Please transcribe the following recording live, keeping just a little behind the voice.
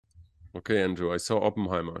Okay, Andrew, I saw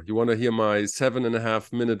Oppenheimer. You want to hear my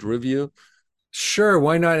 7.5 minute review? Sure,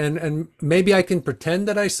 why not? And maybe I can pretend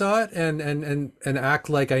that I saw it and act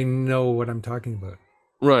like I know what I'm talking about.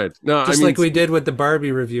 Right. No, I Just mean, like we did with the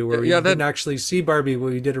Barbie review, where we yeah, that, didn't actually see Barbie, but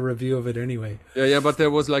we did a review of it anyway. yeah, but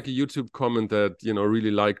there was like a YouTube comment that,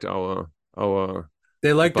 really liked our,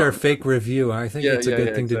 They liked our Bar- fake review. I think yeah, it's a yeah, yeah,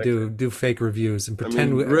 good thing to exactly. do fake reviews and I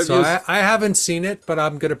pretend. mean, So reviews, I haven't seen it, but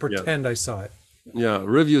I'm gonna yeah, pretend I saw it. yeah,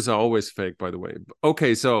 reviews are always fake, by the way.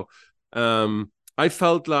 Okay, so, I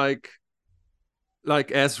felt like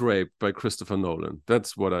ass raped by Christopher Nolan.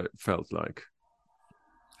 That's what I felt like.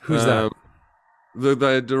 Who's Um, that?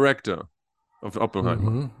 the director of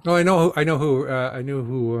Oppenheimer. Oh, I know who. I knew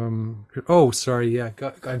who. Oh, sorry. Yeah,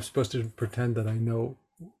 I'm supposed to pretend that I know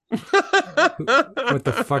what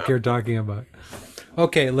the fuck you're talking about.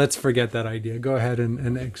 Okay, let's forget that idea. Go ahead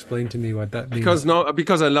and explain to me what that because means. no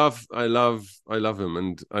because I love him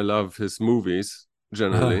and I love his movies Uh-huh.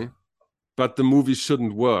 generally, but the movie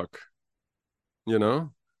shouldn't work, you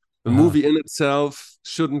know the Uh-huh. movie in itself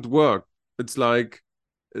shouldn't work. It's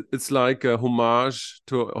like a homage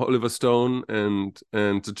to Oliver Stone and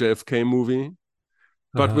the JFK movie,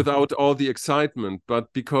 but Uh-huh. without all the excitement.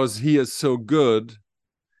 But because he is so good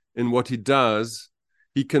in what he does,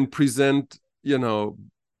 he can present, you know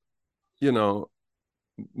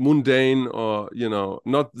mundane, or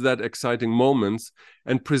not that exciting moments,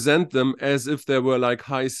 and present them as if they were like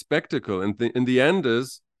high spectacle. And in the end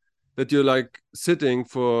is that you're like sitting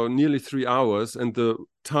for nearly 3 hours and the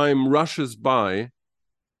time rushes by.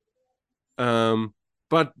 Um,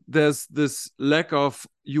 but there's this lack of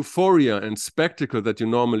euphoria and spectacle that you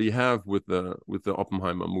normally have with the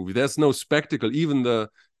Oppenheimer movie. There's no spectacle. Even the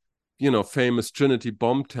famous Trinity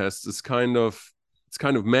bomb test is kind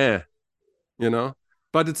of meh, you know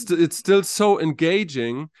but it's still so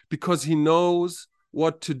engaging because he knows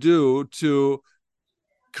what to do to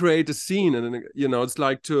create a scene. And it's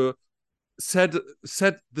like to set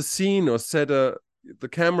set the scene, or the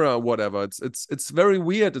camera, or whatever. It's very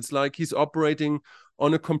weird. It's like he's operating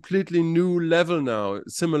on a completely new level now,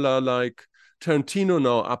 similar like Tarantino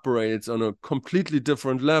now operates on a completely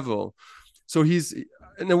different level. So he's,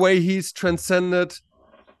 in a way, he's transcended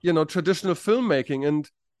traditional filmmaking. And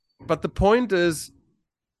but the point is,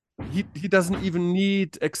 he doesn't even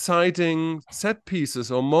need exciting set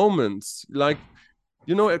pieces or moments like,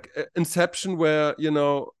 Inception, where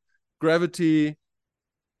gravity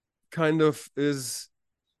kind of is,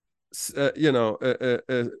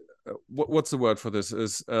 what's the word for this,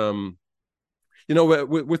 is,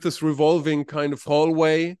 with this revolving kind of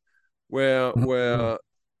hallway, where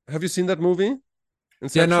have you seen that movie,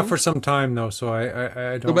 Yeah, not Inception? for some time though, so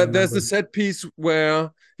I No, don't but there's the remember. set piece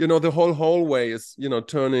where the whole hallway is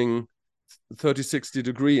turning 30, 60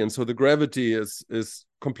 degree, and so the gravity is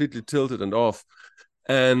completely tilted and off.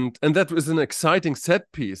 And that was an exciting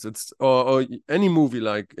set piece. Or any movie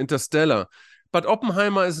like Interstellar. But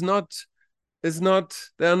Oppenheimer is not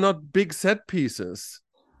they are not big set pieces.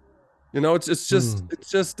 It's just Hmm. it's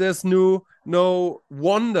just there's no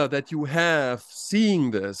wonder that you have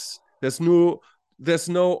seeing this. There's no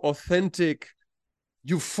authentic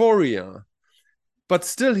euphoria. But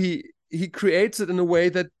still, he creates it in a way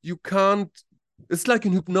that you can't. It's like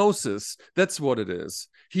in hypnosis. That's what it is.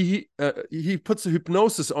 He puts a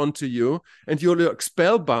hypnosis onto you, and you're like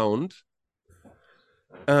spellbound.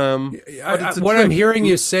 But it's a What I'm trick. hearing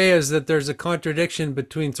you say is that there's a contradiction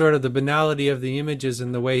between sort of the banality of the images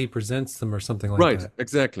and the way he presents them, or something like Right, that.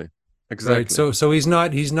 exactly, Right. exactly. So he's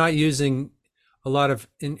not using a lot of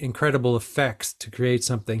incredible effects to create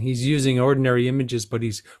something. He's using ordinary images, but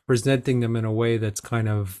he's presenting them in a way that's kind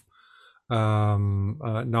of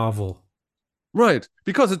novel. Right,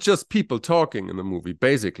 because it's just people talking in the movie,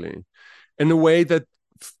 basically, in a way that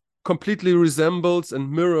completely resembles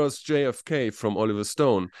and mirrors JFK from Oliver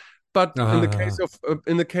Stone. But in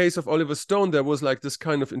the Uh, case of Oliver Stone, there was like this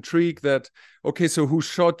kind of intrigue that, okay, so who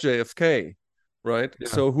shot JFK, right? yeah.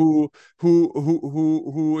 So who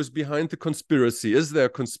is behind the conspiracy? Is there a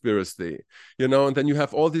conspiracy? And then you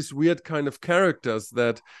have all these weird kind of characters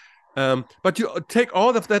that, but you take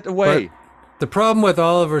all of that But away. the problem with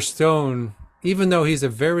Oliver Stone, even though he's a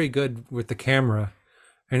very good with the camera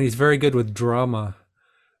and he's very good with drama,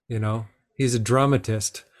 he's a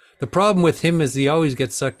dramatist. The problem with him is he always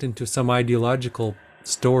gets sucked into some ideological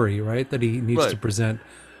story, right? That he needs to Right. present.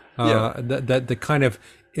 Yeah. That the kind of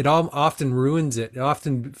it all often ruins it. It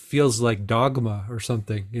often feels like dogma or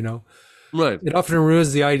something. Right. It often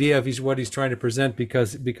ruins the idea of what he's trying to present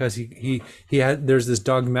because he had there's this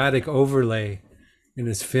dogmatic overlay in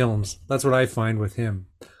his films. That's what I find with him.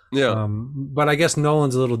 Yeah. But I guess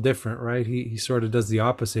Nolan's a little different, right? He sort of does the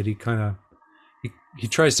opposite. He kind of he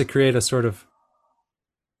tries to create a sort of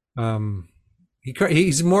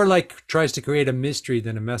he's more like tries to create a mystery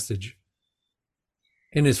than a message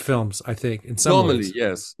in his films. I think in some Normally, ways,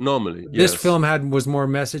 yes. Normally, this yes. film had was more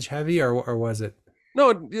message heavy, or was it?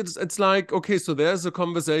 No, it's like, okay, so there's a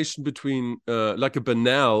conversation between like a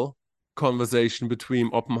banal conversation between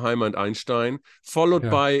Oppenheimer and Einstein, followed Yeah.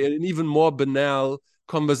 by an even more banal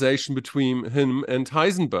conversation between him and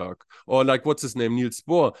Heisenberg, or like what's his name, Niels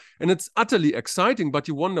Bohr. And it's utterly exciting, but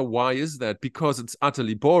you wonder why is that? Because it's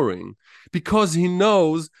utterly boring. Because he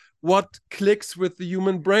knows what clicks with the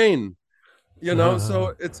human brain.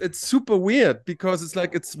 So it's super weird because it's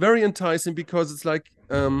like it's very enticing because it's like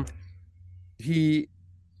he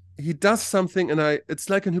he does something and I it's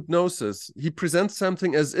like an hypnosis. He presents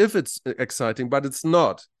something as if it's exciting, but it's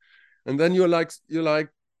not. And then you're like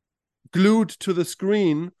glued to the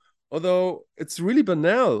screen, although it's really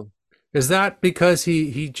banal. Is that because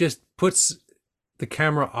he just puts the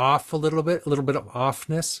camera off a little bit of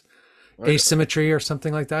offness, I, asymmetry, or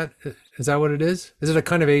something like that? Is that what it is? Is it a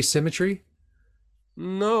kind of asymmetry?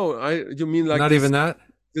 no, I you mean like Not this even that.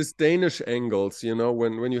 this Danish angles,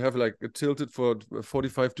 when you have like tilted for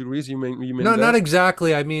 45 degrees, you mean No, not that?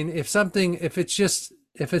 exactly. I mean, if it's just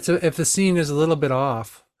if the scene is a little bit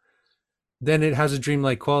off, then it has a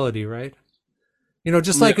dreamlike quality, right?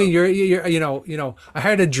 Just like Yeah, you're I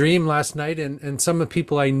had a dream last night, and some of the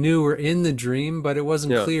people I knew were in the dream, but it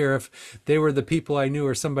wasn't yeah, clear if they were the people I knew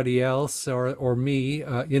or somebody else or me,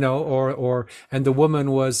 and the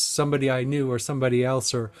woman was somebody I knew or somebody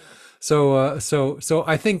else, or so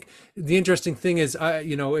I think the interesting thing is,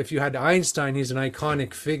 if you had Einstein, he's an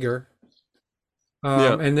iconic figure.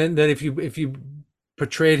 yeah, And then if you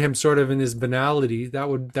portrayed him sort of in his banality, that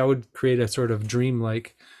would create a sort of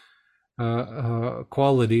dreamlike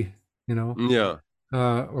quality, you know, yeah,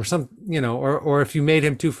 or some, or if you made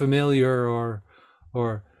him too familiar, or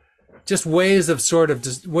just ways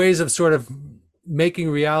of making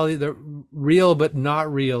reality the real but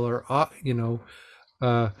not real, or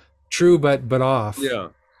uh, true but off. yeah.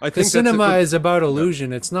 I Because think that's a cinema good. is about Yeah,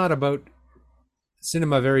 illusion. It's not about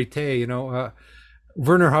cinema verite.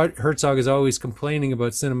 Werner Herzog is always complaining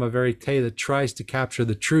about cinema verite that tries to capture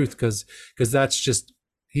the truth, because that's just,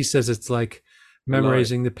 he says, it's like a lie.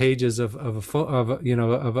 memorizing the pages of a phone,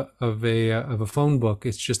 of a phone book.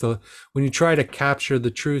 It's just when you try to capture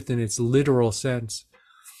the truth in its literal sense,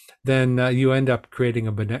 then you end up creating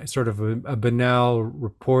sort of a banal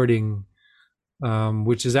reporting,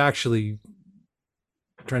 which is actually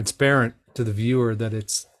transparent to the viewer that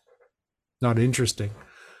it's not interesting.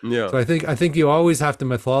 Yeah, So I think you always have to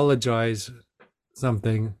mythologize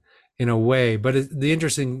something in a way, but the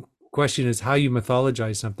interesting question is how you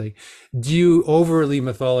mythologize something. Do you overly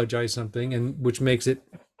mythologize something, and which makes it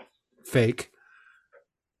fake,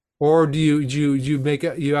 or do you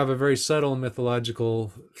you have a very subtle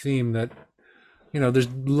mythological theme that, there's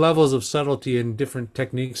levels of subtlety and different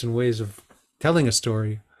techniques and ways of telling a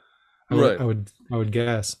story. I would right. I would I would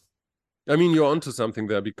guess. I mean, you're onto something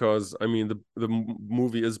there because I mean the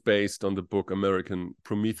movie is based on the book American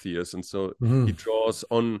Prometheus, and so he Mhm. draws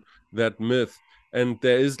on that myth, and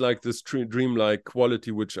there is like this dreamlike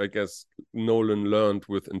quality, which I guess Nolan learned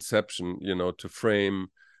with Inception, to frame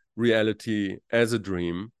reality as a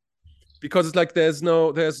dream, because it's like there's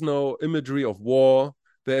no imagery of war.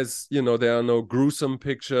 There are no gruesome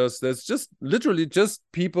pictures. There's just literally just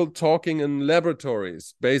people talking in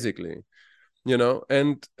laboratories, basically,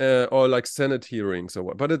 and or like Senate hearings or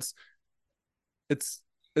what. But it's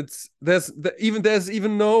there's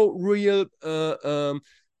even no real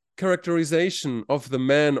characterization of the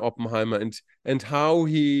man Oppenheimer and how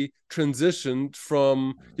he transitioned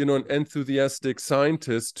from an enthusiastic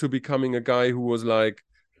scientist to becoming a guy who was like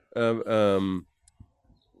um um,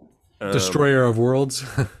 um Destroyer of worlds.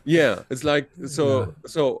 yeah, it's like Yeah.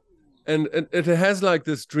 so and it has like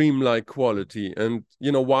this dreamlike quality. And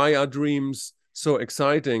why are dreams so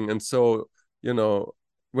exciting? And so you know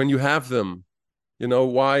when you have them,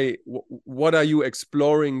 why what are you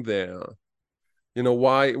exploring there?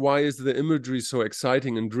 Why is the imagery so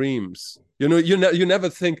exciting in dreams? You never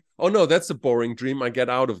think, oh no, that's a boring dream, I get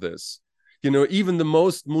out of this. Even the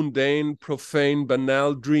most mundane, profane,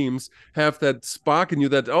 banal dreams have that spark in you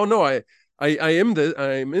that, oh no,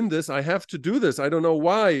 I'm in this, I have to do this, I don't know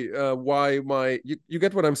why my you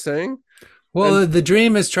get what I'm saying? And Well, the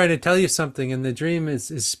dream is trying to tell you something, and the dream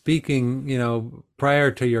is speaking,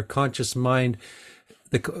 prior to your conscious mind,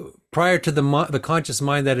 prior to the conscious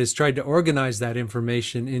mind that has tried to organize that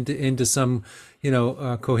information into some,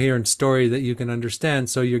 coherent story that you can understand.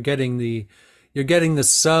 So you're getting you're getting the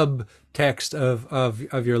subtext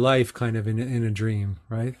of your life kind of in a dream,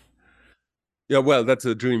 right? Yeah, well, that's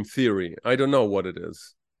a dream theory. I don't know what it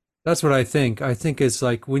is. That's what I think. I think it's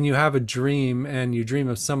like when you have a dream and you dream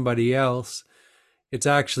of somebody else, it's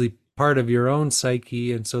actually part of your own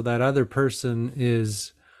psyche, and so that other person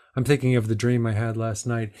is, I'm thinking of the dream I had last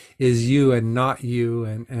night, is you and not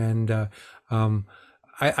you. Um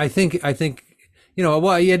I think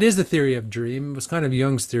well, yeah, it is the theory of dream. It was kind of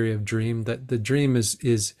Jung's theory of dream, that the dream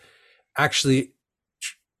is actually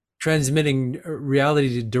transmitting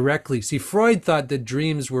reality directly. See, Freud thought that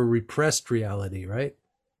dreams were repressed reality, right?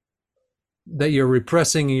 That you're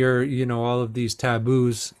repressing your, all of these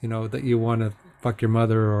taboos, that you want to fuck your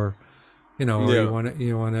mother, or you Yeah, want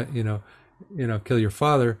to, kill your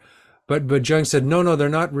father. But Jung said, no, no, they're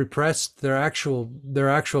not repressed. They're actual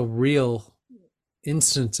real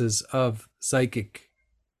instances of psychic.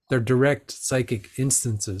 They're direct psychic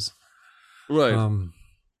instances. right. Um,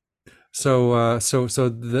 so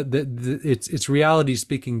it's reality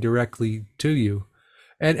speaking directly to you,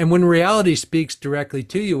 and when reality speaks directly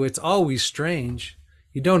to you, it's always strange.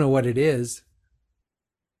 You don't know what it is.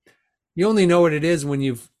 You only know what it is when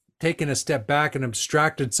you've taken a step back and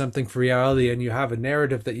abstracted something for reality, and you have a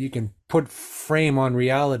narrative that you can put frame on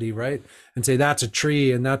reality, right? And say that's a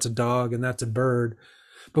tree, and that's a dog, and that's a bird.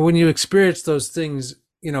 But when you experience those things,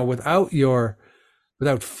 without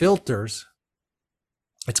filters,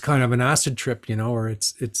 it's kind of an acid trip, or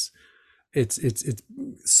it's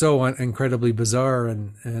so incredibly bizarre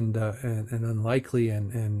and unlikely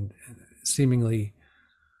and seemingly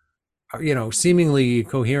seemingly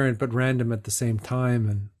coherent but random at the same time.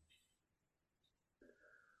 And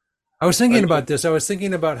I was I thinking know. about this. I was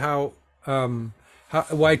thinking about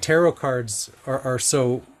why tarot cards are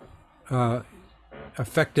so uh,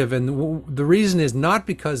 effective, and the reason is not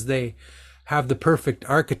because they have the perfect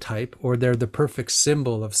archetype or they're the perfect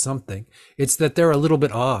symbol of something. It's that they're a little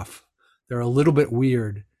bit off. They're a little bit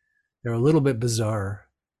weird. They're a little bit bizarre.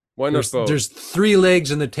 Why not There's both? three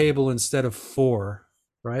legs in the table instead of four,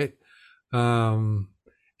 right? Um,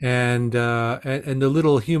 and the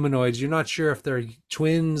little humanoids, you're not sure if they're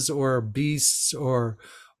twins or beasts or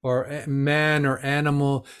man or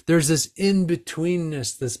animal. There's this in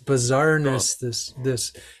betweenness, this Sure. bizarreness,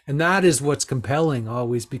 this, and that is what's compelling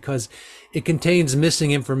always, because it contains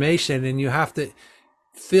missing information, and you have to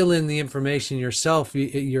fill in the information yourself.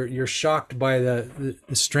 You're shocked by the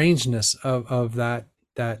strangeness of that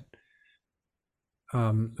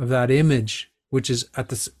image, which is at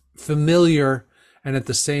the familiar and at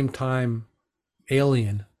the same time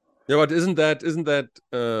alien. Yeah, but isn't that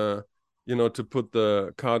to put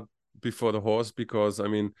the cart before the horse? Because I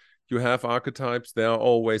mean, you have archetypes, they are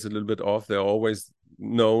always a little bit off, they're always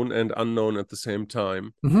known and unknown at the same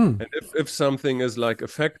time. Mm-hmm. And if something is like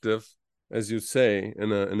effective, as you say,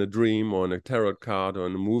 in a dream or in a tarot card or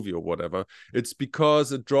in a movie or whatever, it's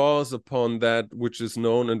because it draws upon that which is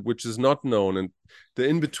known and which is not known, and the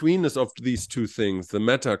in-betweenness of these two things, the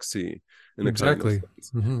metaxy in a kind of Exactly.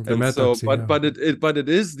 sense. Mm-hmm. The And so, metaxy. Yeah. but it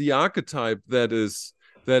is the archetype that is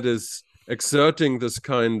exerting this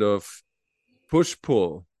kind of push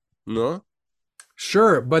pull, no?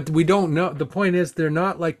 Sure, but we don't know. The point is, they're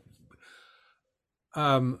not like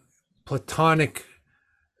um, platonic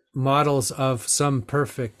models of some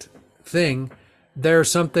perfect thing. They're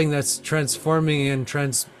something that's transforming and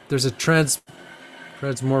There's a transmorph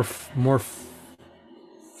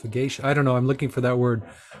morphigation. I don't know. I'm looking for that word.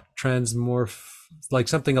 Transmorph, like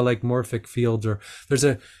something like morphic fields, or there's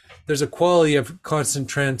a quality of constant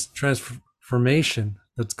transformation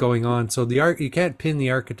that's going on. So the art, you can't pin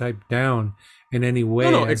the archetype down in any No,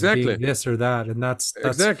 way no, as being exactly, this or that, and that's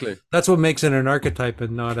that's exactly, that's what makes it an archetype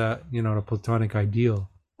and not a platonic ideal.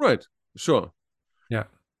 right, sure. Yeah.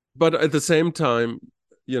 But at the same time,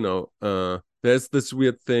 there's this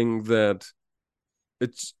weird thing that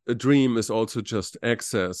it's a dream is also just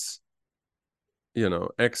access,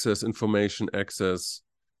 access information, access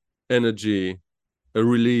energy, a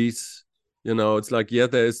release. It's like, yeah,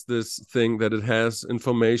 there's this thing that it has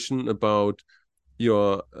information about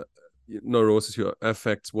your neurosis, your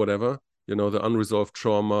affects, whatever, the unresolved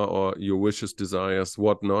trauma or your wishes, desires,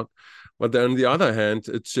 whatnot. But then on the other hand,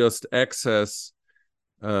 it's just access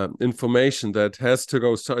information that has to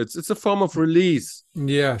go. So it's a form of release.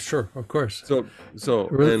 Yeah, sure, of course. And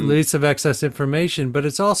Release of excess information, but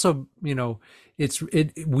it's also, we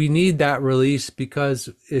need that release because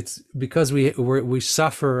we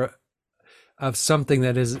suffer of something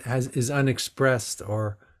that is unexpressed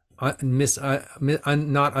or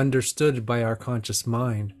not understood by our conscious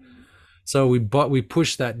mind. So we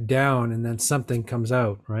push that down, and then something comes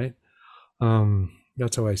out, right?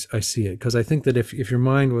 That's how I see it. Because I think that if your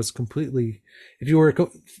mind was completely, if you were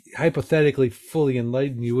hypothetically fully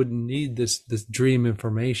enlightened, you wouldn't need this dream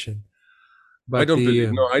information. I But don't the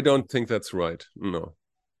believe. No, I don't think that's right. No,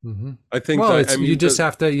 mhm. I think Well, that. it's I mean, you just I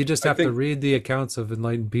have to think read the accounts of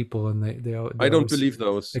enlightened people, and they I don't always believe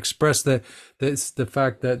those. express the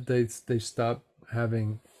fact that they stop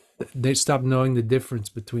having they stop knowing the difference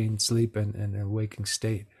between sleep and a waking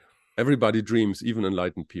state. Everybody dreams, even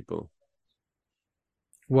enlightened people.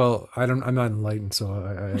 Well, I don't. I'm not enlightened, so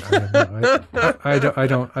I have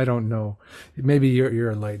no. I don't know. Maybe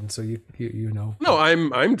you're enlightened, so you know. No,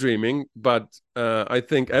 But I'm dreaming, but I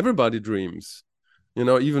think everybody dreams.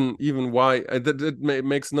 Even why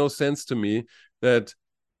makes no sense to me. That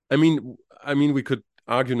I mean, we could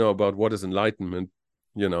argue now about what is enlightenment,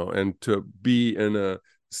 and to be in a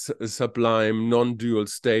sublime, non-dual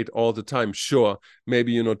state all the time. Sure,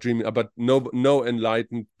 maybe you're not dreaming, but no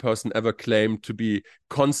enlightened person ever claimed to be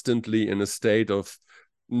constantly in a state of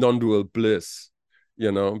non-dual bliss.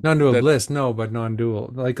 non-dual That bliss, no, but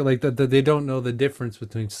non-dual. Like that they don't know the difference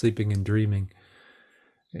between sleeping and dreaming.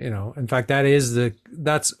 In fact,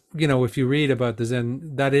 that's if you read about the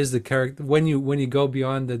Zen, that is the character when you go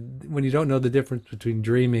beyond when you don't know the difference between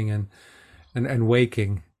dreaming and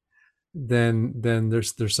waking, then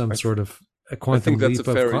there's some I, sort of a I think quantum that's a leap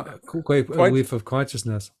of fairy a quite. leap of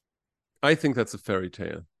consciousness. I think that's a fairy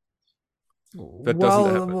tale. That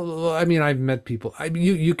doesn't happen. Well, I mean, I've met people.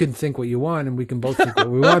 You can think what you want, and we can both think what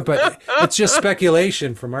we want, but it's just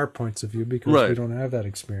speculation from our points of view because we Right. don't have that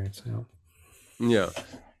experience. Yeah.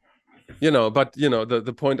 But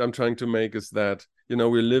the point I'm trying to make is that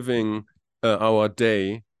we're living our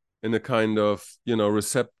day in a kind of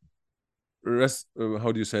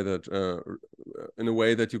how do you say that, in a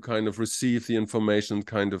way that you kind of receive the information,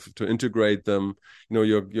 kind of to integrate them.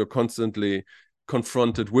 You're constantly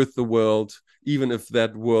confronted with the world, even if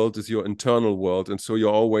that world is your internal world, and so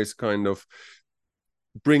you're always kind of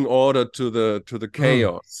bring order to the Mm.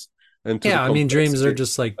 chaos and to the Yeah, I mean, dreams are complexity.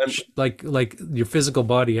 just like And like your physical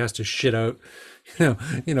body has to shit out,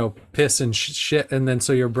 piss and shit, and then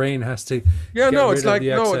so your brain has to yeah, get no, it's rid of like, the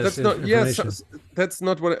no, excess that's not. Yes, information. that's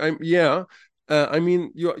not what I'm. Yeah, I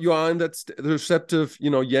mean, you are in that the receptive,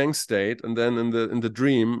 yang state, and then in the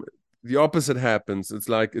dream, the opposite happens. It's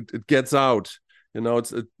like it gets out.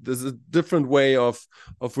 There's a different way of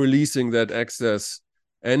releasing that excess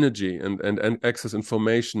energy and excess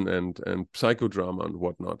information and psychodrama and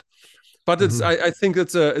whatnot. But Hmm. I think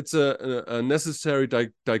it's a necessary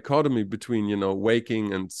dichotomy between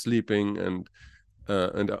waking and sleeping and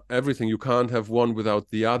everything. You can't have one without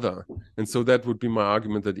the other. And so that would be my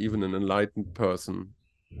argument, that even an enlightened person,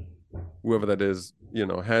 whoever that is,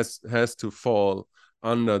 has to fall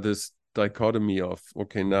under this dichotomy of,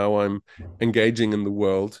 okay, now I'm engaging in the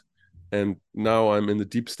world, and now I'm in the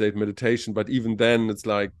deep state meditation. But even then, it's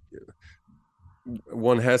like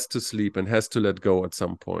one has to sleep and has to let go at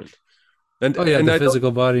some point. And Oh yeah, and the I don't.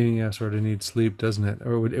 physical body, yeah, sort of needs sleep, doesn't it?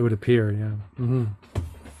 Or it would appear, yeah. Hmm.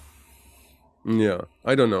 Yeah,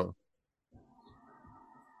 I don't know.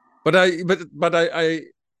 But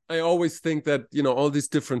I always think that all these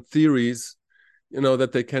different theories,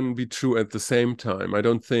 that they can be true at the same time. I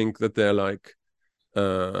don't think that they're like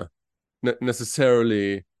uh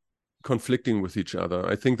necessarily conflicting with each other.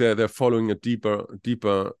 I think they're following a deeper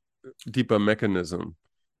mechanism.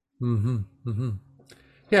 Hmm. Hmm.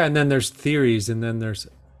 Yeah, and then there's theories, and then there's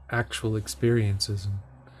actual experiences. And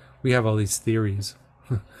we have all these theories.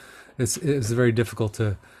 It's very difficult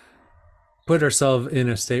to put ourselves in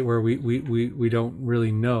a state where we don't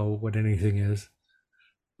really know what anything is,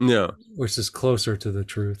 Yeah. which is closer to the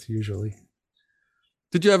truth usually.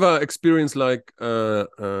 Did you ever experience like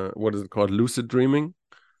what is it called, lucid dreaming?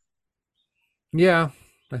 Yeah,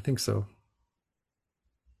 I think so.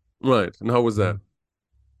 Right. And how was that? Mhm.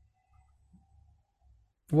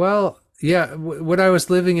 Well, yeah, when I was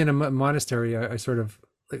living in a monastery, I sort of,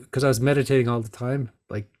 because I was meditating all the time,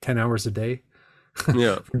 like 10 hours a day,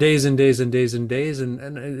 Yeah. for days and days and days and days, and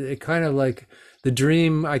it kind of like the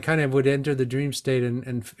dream. I kind of would enter the dream state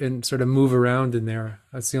and sort of move around in there.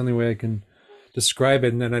 That's the only way I can describe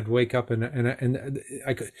it. And then I'd wake up and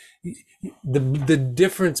I could, the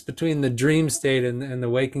difference between the dream state and the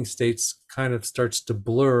waking states kind of starts to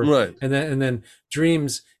blur. Right. And then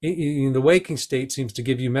dreams in the waking state seems to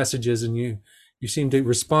give you messages, and you seem to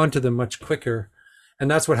respond to them much quicker. And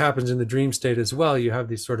that's what happens in the dream state as well. You have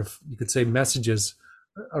these sort of, you could say, messages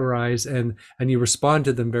arise, and you respond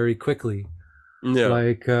to them very quickly. Yeah.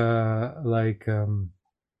 like uh like um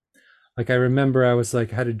like I remember I was like,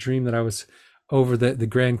 had a dream that I was over the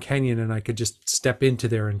Grand Canyon, and I could just step into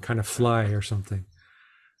there and kind of fly or something.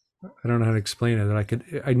 I don't know how to explain it.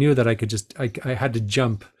 That I knew that I could just, I had to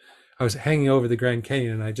jump. I was hanging over the Grand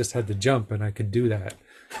Canyon and I just had to jump and I could do that.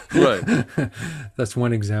 Right. That's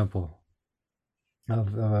one example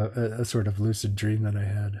of a sort of lucid dream that I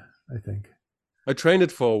had, I think. I trained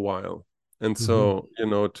it for a while. And Mm-hmm. so,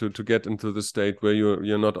 to get into the state where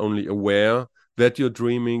you're not only aware that you're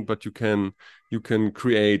dreaming, but you can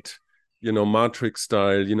create, matrix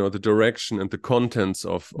style, the direction and the contents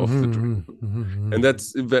of the Mm-hmm. dream. Mm-hmm. And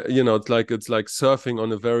that's, it's like surfing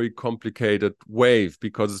on a very complicated wave,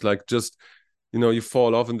 because it's like just, you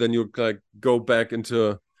fall off and then you like go back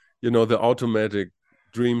into, the automatic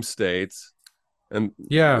dream states. And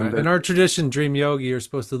Yeah, and then in our tradition, dream yogi, you're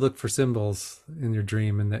supposed to look for symbols in your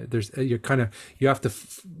dream, and there's you're kind of you have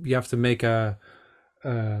to make uh,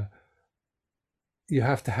 you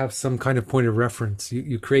have to have some kind of point of reference.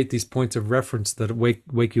 You create these points of reference that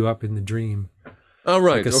wake you up in the dream, like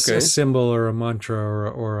right, a okay. symbol or a mantra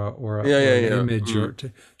Yeah, or yeah, an yeah. image Mm. or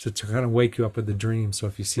to kind of wake you up with the dream. So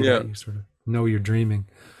if you see Yeah. that, you sort of know you're dreaming.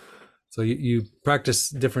 So you practice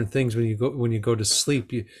different things when you go to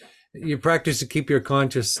sleep. You practice to keep your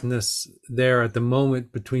consciousness there at the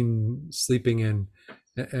moment between sleeping and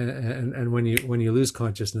when you lose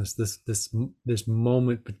consciousness, this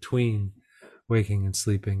moment between waking and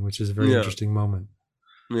sleeping, which is a very Yeah. interesting moment.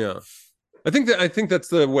 Yeah. I think that's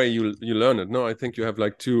the way you learn it. No, I think you have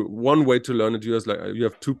like one way to learn it. You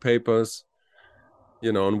have two papers,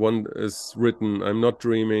 and one is written, I'm not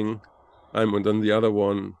dreaming. And then the other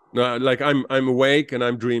one, no, like I'm awake and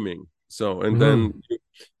I'm dreaming. So, and Mm-hmm. then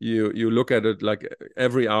you look at it like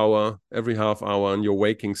every hour, every half hour in your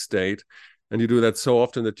waking state. And you do that so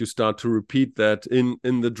often that you start to repeat that in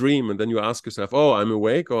the dream. And then you ask yourself, oh, I'm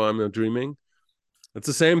awake or I'm not dreaming. It's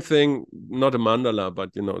the same thing, not a mandala,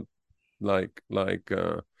 but like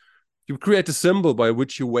you create a symbol by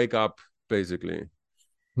which you wake up, basically.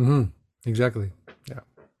 Mm-hmm. Exactly. Yeah.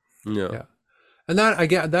 Yeah. Yeah. And that I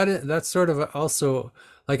get that's sort of also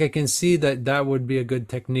like I can see that that would be a good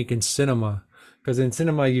technique in cinema because in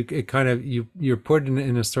cinema you it kind of you're put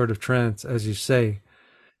in a sort of trance as you say,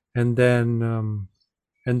 and then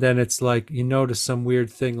it's like you notice some weird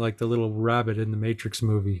thing like the little rabbit in the Matrix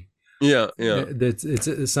movie. Yeah, yeah,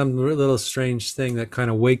 It's some little strange thing that kind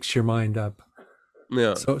of wakes your mind up.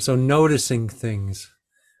 yeah, So noticing things,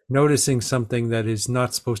 noticing something that is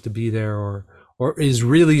not supposed to be there or is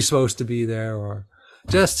really supposed to be there or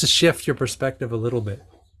just to shift your perspective a little bit.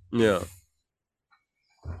 yeah,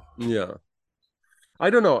 yeah. I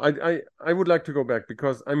don't know. I would like to go back,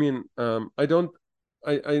 because I mean, I don't,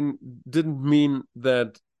 I didn't mean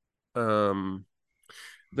that, um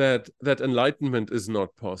that enlightenment is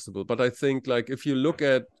not possible. But I think, like, if you look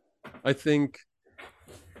at, I think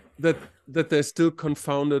that they're still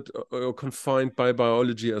confounded or confined by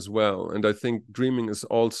biology as well. And I think dreaming is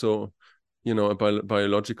also, a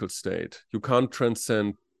biological state. You can't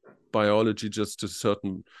transcend biology just to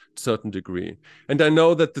a certain degree. And I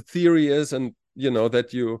know that the theory is, and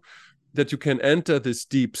that you can enter these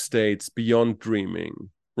deep states beyond dreaming,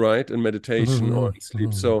 right, in meditation or Mm-hmm, in sleep.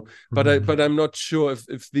 mm-hmm, So, but I mm-hmm. but I'm not sure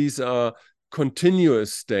if these are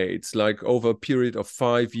continuous states, like over a period of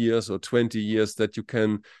 5 years or 20 years, that you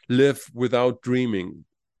can live without dreaming.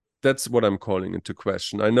 That's what I'm calling into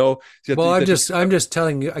question. I know that Well, that you I'm just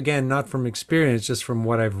telling you again, not from experience, just from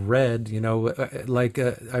what I've read.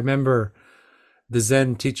 I remember the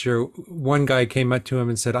Zen teacher. One guy came up to him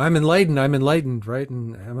and said, "I'm enlightened. I'm enlightened, right?"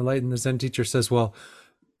 And I'm enlightened. The Zen teacher says, "Well,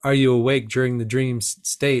 are you awake during the dream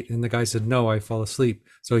state?" And the guy said, "No, I fall asleep."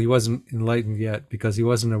 So he wasn't enlightened yet because he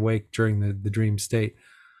wasn't awake during the dream state.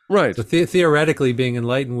 So right. theoretically, being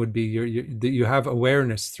enlightened would be you have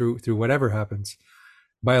awareness through whatever happens,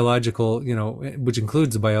 biological, which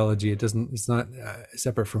includes the biology. It's not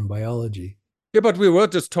separate from biology. Yeah, but we were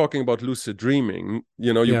just talking about lucid dreaming.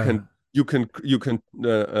 You Yeah. can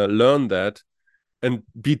learn that and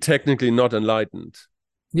be technically not enlightened,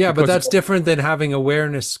 Yeah, but because that's different than having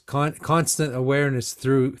awareness, constant awareness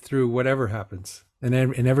through whatever happens in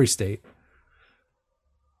every state.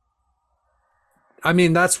 I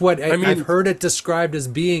mean, that's what I I've mean, heard it described as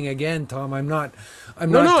being. Again, Tom, I'm no, not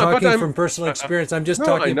no, but talking from personal I, experience. I'm just no,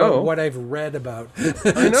 I talking about know, what I've read about.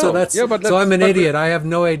 I So know. Yeah, but so I'm an but idiot. I have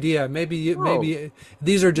no idea. no, Maybe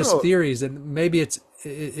these are just no, theories, and maybe it's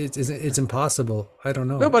impossible. I don't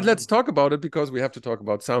no. know. But let's talk about it, because we have to talk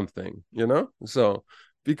about something, So,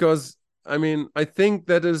 because I mean, I think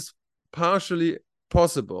that is partially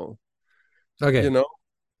possible. You Okay, know,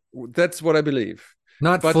 that's what I believe.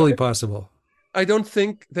 not But fully possible. I don't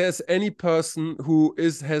think there's any person who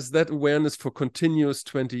has that awareness for continuous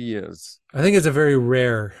 20 years. I think it's a very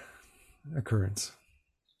rare occurrence.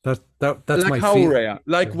 That's Like my how feel. rare?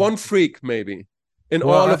 Like one freak maybe in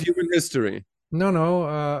Well, all of human history. no.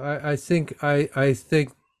 I think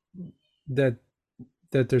that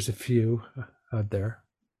there's a few out there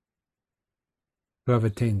who have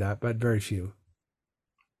attained that, but very few.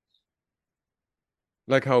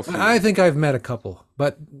 Like how I few? think I've met a couple,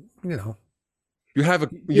 but you know, you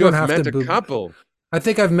You don't have have to. met a couple. I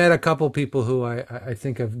think I've met a couple people who I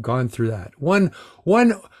think have gone through that. One,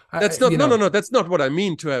 That's not you no no know, no. That's not what I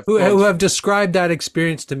mean to have gone who have through. described that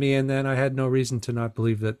experience to me, and then I had no reason to not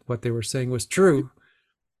believe that what they were saying was true.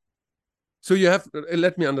 So you have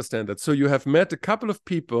let me understand that. So you have met a couple of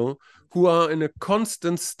people who are in a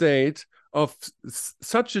constant state of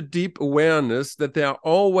such a deep awareness that they are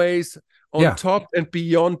always on Yeah, top and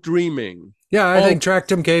beyond dreaming. yeah. I All think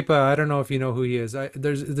Traktum Kepa. I don't know if you know who he is.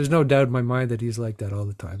 There's no doubt in my mind that he's like that all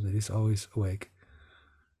the time. That he's always awake.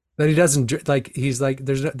 That he doesn't like. He's like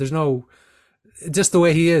there's no just the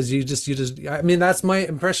way he is. You just. I mean, that's my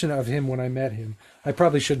impression of him when I met him. I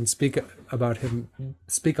probably shouldn't speak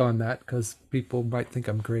on that because people might think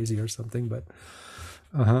I'm crazy or something. But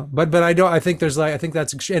I don't. I think there's like I think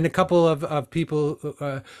that's and a couple of people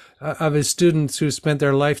of his students who spent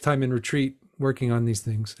their lifetime in retreat working on these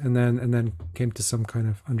things and then came to some kind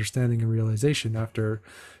of understanding and realization after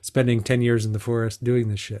spending 10 years in the forest doing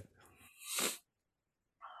this shit.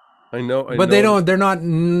 I But they know. don't. They're not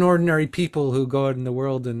ordinary people who go out in the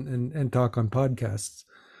world and talk on podcasts.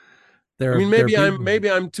 I mean, They're people. maybe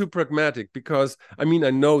I'm too pragmatic because I mean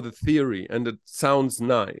I know the theory and it sounds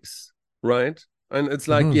nice, right? And it's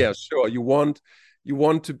like, Mhm. yeah, sure, you want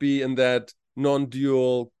to be in that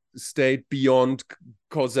non-dual state beyond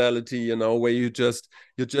causality, you know, where you're just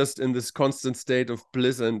in this constant state of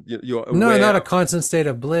bliss and you're No, aware. not a constant state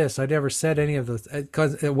of bliss. I never said any of those.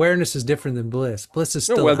 Because awareness is different than bliss. Bliss is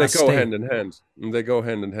No, still well, they a go state. hand in hand. They go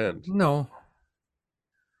hand in hand. No,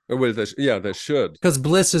 Well, yeah, they should. because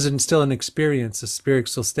bliss isn't still an experience, a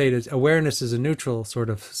spiritual state. Awareness is a neutral sort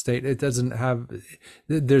of state. It doesn't have.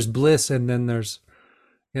 There's bliss, and then there's,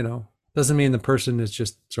 doesn't mean the person is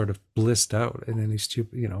just sort of blissed out in any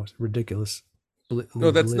stupid, ridiculous,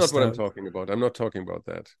 No, that's not blissed what I'm out. talking about. I'm not talking about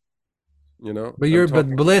that. You know, But I'm but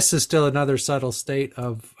talking. bliss is still another subtle state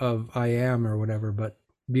of I am or whatever, but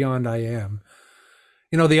beyond I am.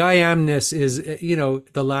 The I amness is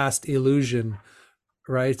the last illusion,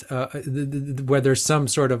 right? Where there's some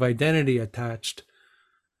sort of identity attached.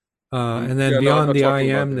 And then Yeah, no, I'm not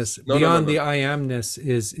talking about this. No, no, no, beyond no. the I amness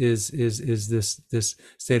is this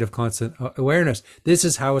state of constant awareness. This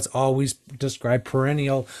is how it's always described,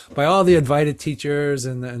 perennial, by all the Advaita teachers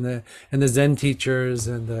and the Zen teachers,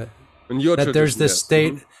 In your that there's tradition, this yes.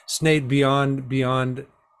 Mm-hmm. state beyond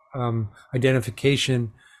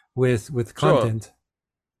identification with Sure, content.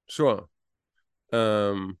 sure.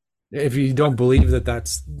 Um, If you but don't believe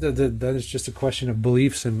that is just a question of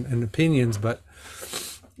beliefs and opinions, but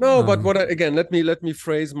no, but um, again, let me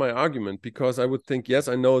phrase my argument because I would think, yes,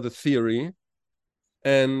 I know the theory,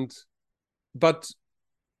 and but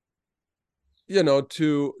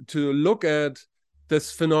to look at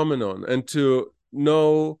this phenomenon and to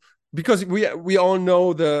know because we all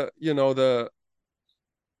know the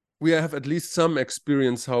we have at least some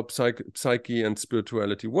experience how psyche and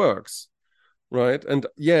spirituality works, right? And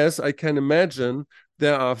yes, I can imagine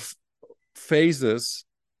there are phases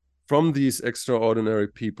from these extraordinary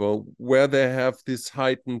people where they have this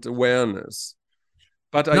heightened awareness.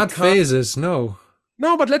 But I not can't. phases, no,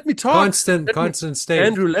 No, but let me talk. constant state.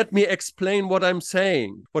 Andrew, let me explain what I'm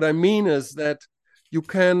saying. What I mean is that you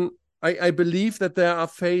can, I believe that there are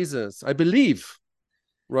phases. I believe,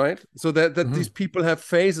 right? So that Mm-hmm. these people have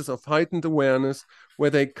phases of heightened awareness where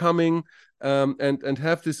they're coming and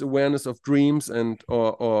have this awareness of dreams and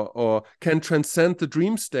or can transcend the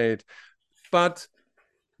dream state. But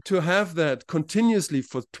to have that continuously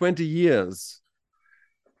for 20 years,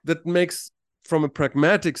 that makes, from a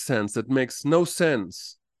pragmatic sense, that makes no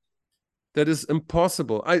sense. That is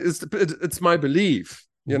impossible. It's my belief.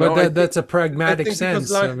 But I that's a I pragmatic think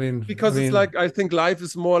sense. I because it's mean, like I think life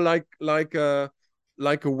is more like a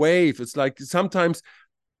wave. It's like sometimes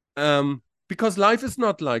because life is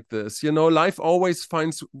not like this. Life always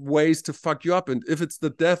finds ways to fuck you up. And if it's the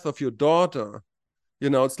death of your daughter,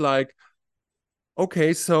 it's like,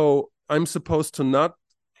 okay, so I'm supposed to not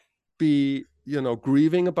be,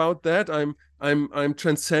 grieving about that. I'm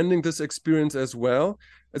transcending this experience as well.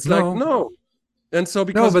 It's like, no, no. And so no,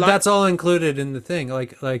 because but life. that's all included in the thing.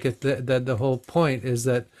 Like if the whole point is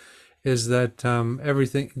that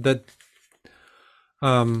everything that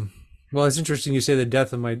well, it's interesting you say the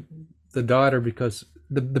death of the daughter, because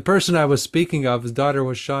the person I was speaking of, his daughter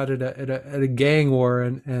was shot at a gang war,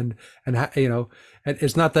 and And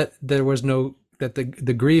it's not that there was no that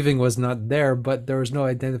the grieving was not there, but there was no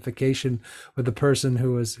identification with the person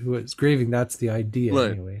who was grieving. That's the idea,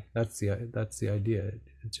 Right. anyway. That's the idea.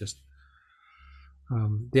 It's just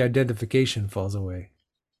the identification falls away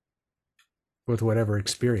with whatever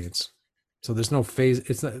experience. So there's no phase.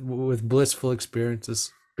 It's not with blissful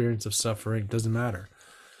experiences, experience of suffering. It doesn't matter.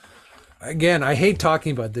 Again, I hate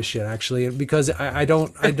talking about this shit actually because I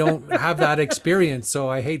don't have that experience. So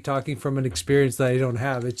I hate talking from an experience that I don't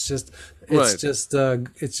have. Right. It's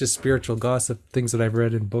just spiritual gossip, things that I've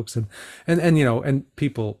read in books and you know and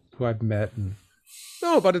people who I've met and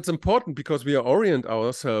No, but it's important because we orient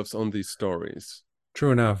ourselves on these stories.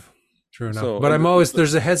 true enough. True enough. So, But and I'm always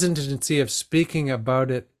there's a hesitancy of speaking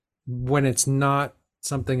about it when it's not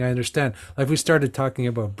something I understand. Like we started talking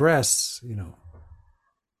about breasts, you know,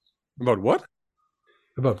 about what?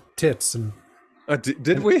 about tits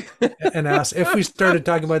Did we? and ass. If we started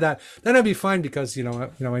talking about that, then I'd be fine because I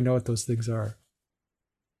know what those things are.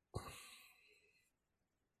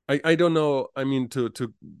 I don't know. I mean, to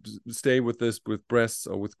stay with this with breasts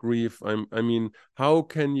or with grief. I mean, how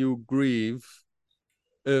can you grieve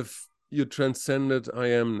if you transcended I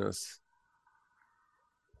amness?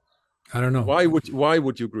 I don't know. Why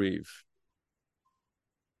would you grieve?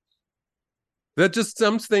 They're just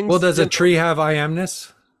some Well, things, does a tree have I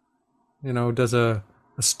amness? You know, does a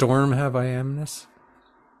storm have I amness?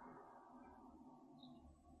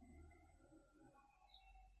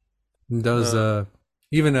 Does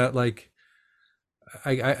even a like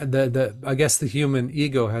I guess the human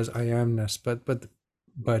ego has I amness, but but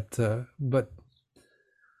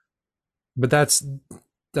that's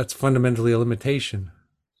fundamentally a limitation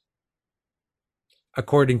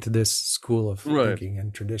according to this school of right, thinking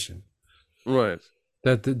and tradition. right,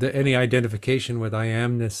 That any identification with I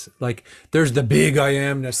amness, like there's the big I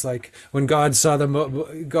amness, like when God saw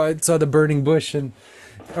the burning bush and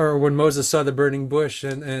or when Moses saw the burning bush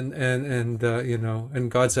and you know and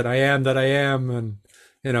God said I am that I am and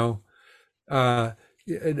you know uh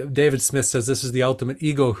David Smith says this is the ultimate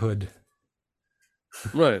egohood.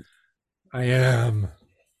 right. I am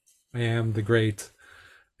the great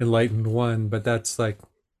enlightened one, but that's like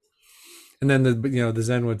and then the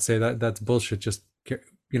Zen would say that that's bullshit, just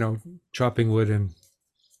chopping wood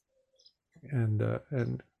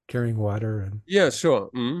and carrying water Yeah, sure.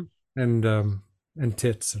 Mm. and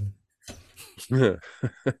tits and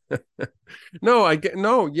No, I get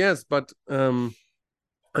no, yes, but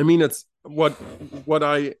I mean, it's what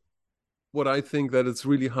I what I think that it's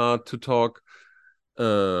really hard to talk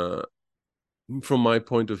uh from my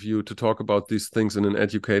point of view to talk about these things in an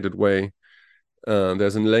educated way.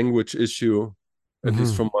 There's a language issue, at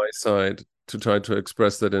least mm-hmm. from my side, to try to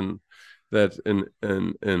express that in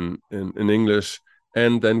English,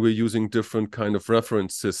 and then we're using different kind of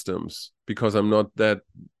reference systems because I'm not that,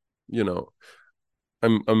 you know,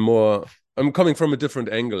 I'm coming from a different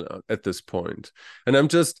angle at this point, and I'm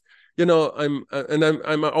just,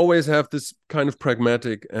 I'm always have this kind of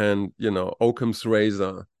pragmatic and Occam's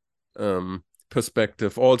razor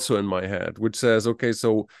perspective also in my head, which says, okay,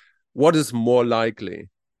 so what is more likely?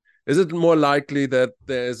 Is it more likely that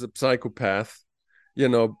there is a psychopath,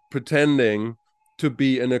 pretending to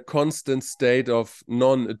be in a constant state of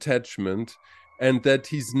non-attachment and that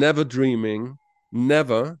he's never dreaming,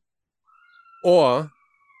 never, or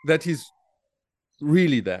that he's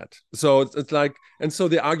really that? So it's like, and so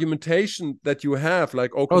the argumentation that you have,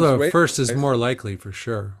 like Oh, Occam's the razor, first is more likely for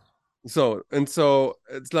sure. so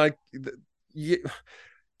it's like, yeah,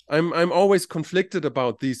 I'm always conflicted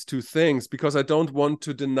about these two things because I don't want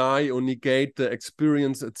to deny or negate the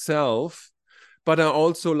experience itself, but I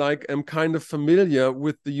also like am kind of familiar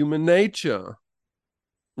with the human nature,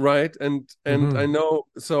 right? And I Mm-hmm. know,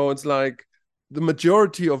 so it's like the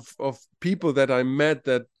majority of people that I met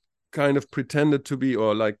that kind of pretended to be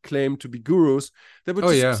or like claimed to be gurus, they were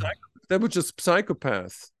Oh just yeah. they were just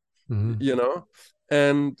psychopaths, Mm-hmm. you know,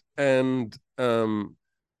 and and um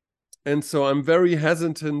and so I'm very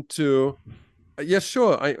hesitant to. Yeah,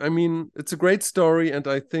 sure. I mean, it's a great story, and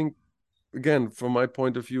I think, again, from my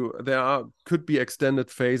point of view, there could be extended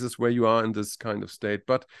phases where you are in this kind of state,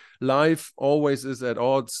 but life always is at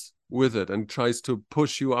odds with it and tries to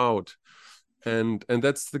push you out, and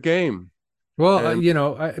that's the game. Well,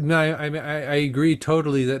 And I agree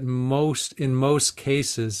totally that in most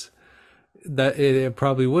cases that it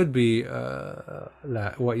probably would be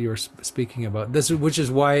that what you're speaking about. Which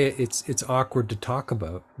is why it's awkward to talk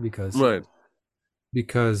about right,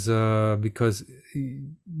 because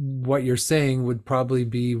what you're saying would probably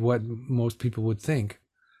be what most people would think.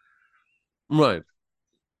 right.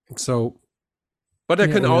 So But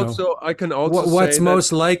you know, I can also what's say that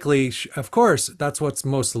most likely, of course, that's what's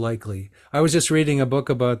most likely. I was just reading a book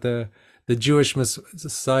about the Jewish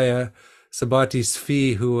Messiah, Sabbati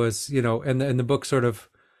Tzvi, who was, and the book sort of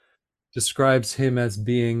describes him as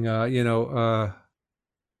being,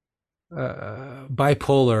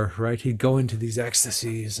 bipolar, right? He'd go into these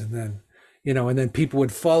ecstasies, and then, and then people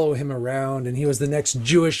would follow him around, and he was the next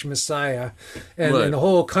Jewish Messiah, and right, the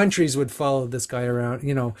whole countries would follow this guy around,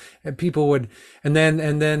 and people would, and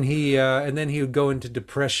then he would go into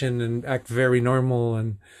depression and act very normal,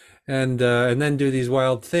 and then do these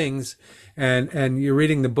wild things, and you're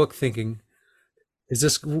reading the book thinking, is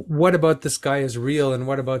this, what about this guy is real, and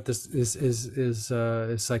what about this is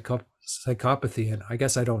psychopathy? And I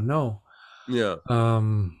guess I don't know. yeah,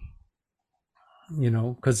 um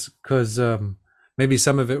because maybe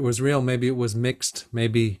some of it was real, maybe it was mixed,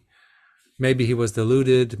 maybe he was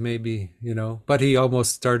deluded, maybe, but he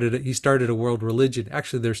started a world religion.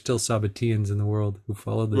 Actually, there's still Sabbateans in the world who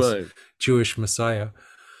follow this right, Jewish Messiah,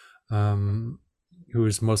 um who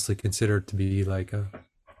is mostly considered to be like a,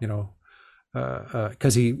 you know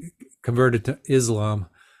because he converted to Islam.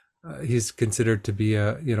 He's considered to be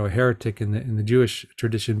a heretic in the Jewish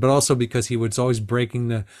tradition, but also because he was always breaking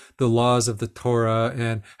the laws of the Torah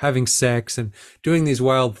and having sex and doing these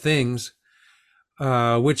wild things,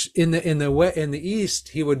 which in the East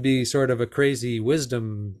he would be sort of a crazy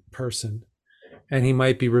wisdom person, and he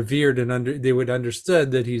might be revered, and they would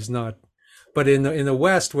understood that he's not. But in the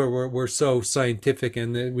West, where we're so scientific,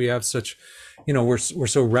 and we have such, we're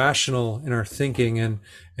so rational in our thinking, and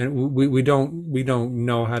we don't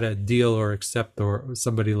know how to deal or accept or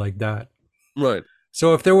somebody like that. right.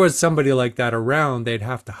 So if there was somebody like that around, they'd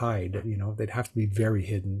have to hide. They'd have to be very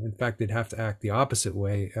hidden. In fact, they'd have to act the opposite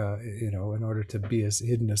way. In order to be as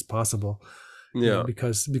hidden as possible. Yeah,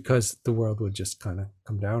 Because the world would just kind of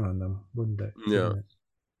come down on them, wouldn't it? yeah, Wouldn't it?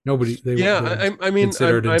 Nobody, yeah. they would I mean,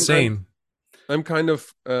 consider it insane. I'm kind of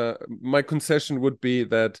my concession would be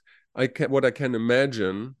that what I can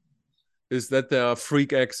imagine is that there are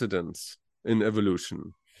freak accidents in evolution,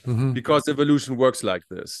 Hmm. because evolution works like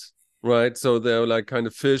this, right? So they're like kind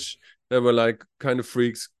of fish. They were like kind of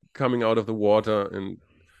freaks coming out of the water and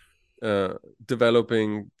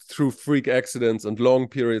developing through freak accidents and long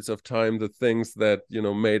periods of time the things that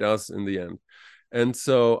made us in the end. And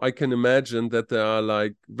so I can imagine that there are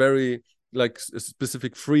like very like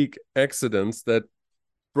specific freak accidents that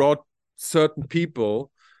brought certain people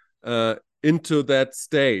into that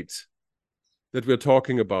state that we're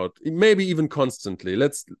talking about, maybe even constantly.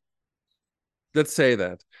 Let's say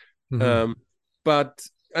that. Hmm. Um, but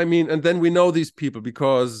I mean, and then we know these people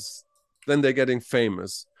because then they're getting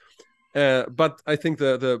famous. But I think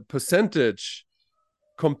the percentage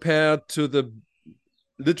compared to the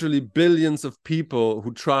literally billions of people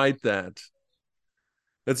who tried that,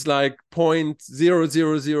 it's like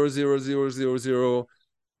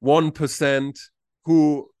 0.000000001%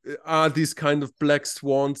 who are these kind of black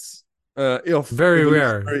swans of Very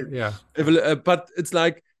rare. evolutionary. Yeah. But it's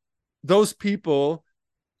like those people,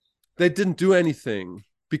 they didn't do anything,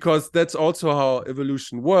 because that's also how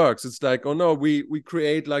evolution works. It's like, oh no, we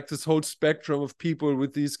create like this whole spectrum of people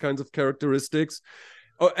with these kinds of characteristics.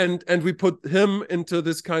 Oh, and we put him into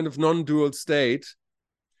this kind of non-dual state.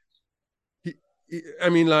 I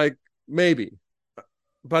mean, like, maybe,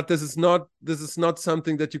 but this is not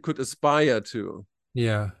something that you could aspire to.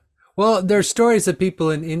 Yeah. Well, there's stories of people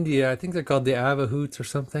in India, I think they're called the Avahoots or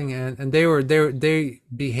something, and they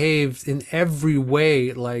behaved in every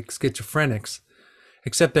way like schizophrenics,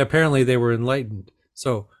 except that apparently they were enlightened.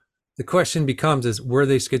 So the question becomes is, were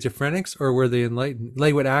they schizophrenics or were they enlightened?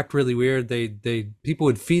 They would act really weird. They people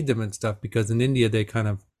would feed them and stuff, because in India they kind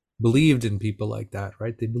of believed in people like that,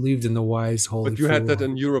 right? They believed in the wise holy But you had that fool.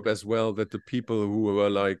 in Europe as well, that the people who were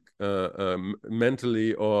like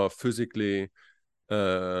mentally or physically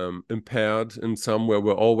impaired in somewhere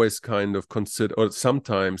were always kind of considered, or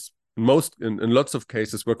sometimes, in lots of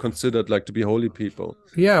cases, were considered like to be holy people.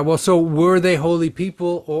 Yeah, well, so were they holy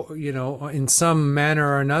people, or in some manner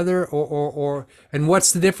or another, and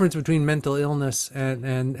what's the difference between mental illness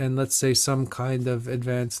and let's say some kind of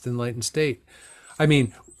advanced enlightened state? I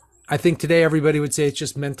mean, I think today everybody would say it's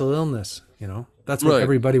just mental illness. That's what Right.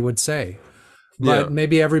 everybody would say, but Yeah.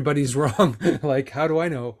 maybe everybody's wrong. Like, how do I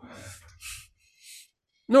know?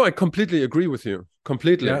 No, I completely agree with you.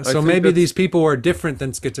 Completely. Yeah, I so think maybe that's these people are different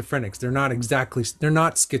than schizophrenics. They're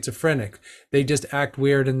not schizophrenic. They just act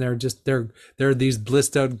weird, and they're these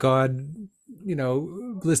blissed out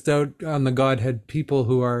on the Godhead people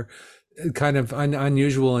who are kind of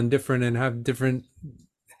unusual and different and have different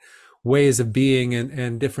ways of being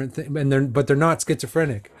and different things, and they're not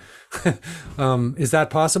schizophrenic. Is that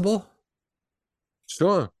possible?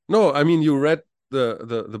 Sure. No, I mean, you read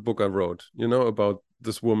the book I wrote, about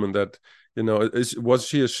this woman that, was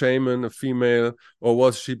she a shaman, a female, or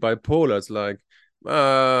was she bipolar? It's like,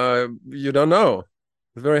 you don't know.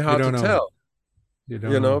 It's very You hard to don't know. tell, You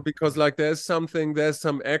don't know. because like there's some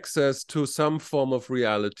access to some form of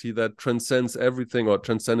reality that transcends everything, or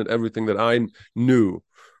transcended everything that I knew,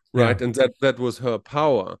 Yeah. right? And that was her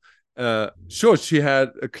power. Sure, she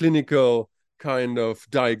had a clinical kind of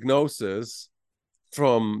diagnosis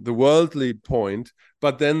from the worldly point,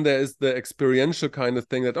 but then there is the experiential kind of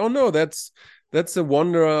thing that, oh no, that's a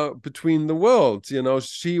wanderer between the worlds.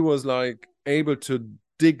 She was like able to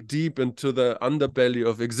dig deep into the underbelly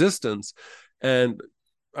of existence. And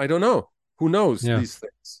I don't know, who knows Yeah. these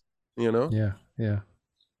things. Yeah. Yeah.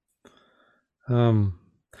 Um,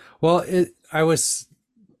 well, I was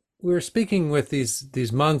we were speaking with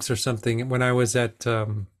these monks or something when I was at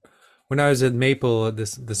Maple,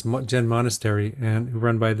 this Zen monastery, and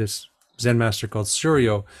run by this Zen master called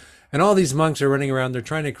Suryo, and all these monks are running around. They're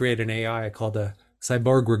trying to create an AI called a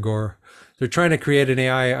cyborg. They're trying to create an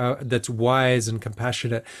AI that's wise and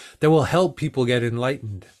compassionate that will help people get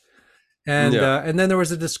enlightened. Yeah. And then there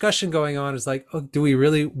was a discussion going on. It's like, oh, do we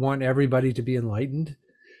really want everybody to be enlightened,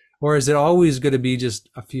 or is it always going to be just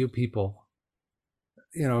a few people?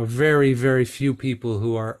 Very, very few people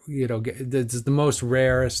who are, it's the most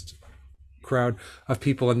rarest crowd of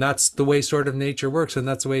people, and that's the way sort of nature works, and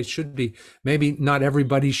that's the way it should be. Maybe not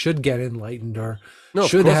everybody should get enlightened or No, of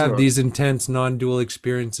should course have not. these intense non-dual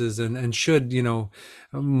experiences, and should,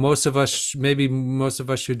 most of us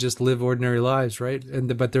should just live ordinary lives, right?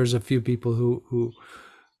 But there's a few people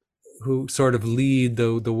who sort of lead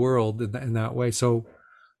the world in that way. So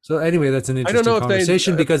anyway, that's an I don't interesting know if they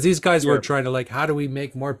conversation, because these guys were yeah, trying to, like, how do we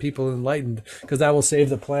make more people enlightened, because that will save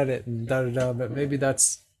the planet and da da da. But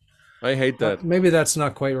I hate that. maybe that's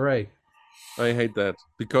not quite right. I hate that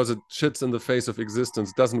because it shits in the face of existence.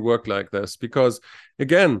 It doesn't work like this because,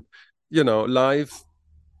 again, life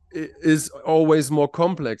is always more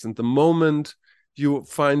complex. And the moment you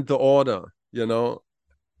find the order, and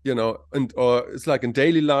or it's like in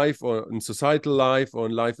daily life or in societal life or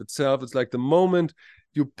in life itself, it's like the moment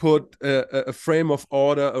you put a frame of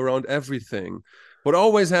order around everything, what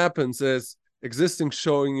always happens is existence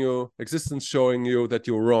showing you that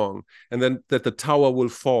you're wrong, and then that the tower will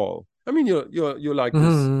fall. I mean, you're like this.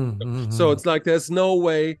 So Mm-hmm. it's like there's no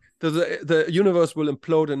way that the universe will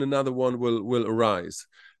implode and another one will arise.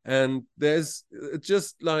 And there's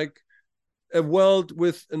just like a world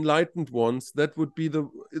with enlightened ones, that would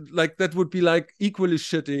be like equally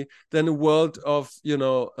shitty than a world of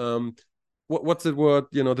what's the word,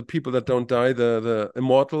 the people that don't die, the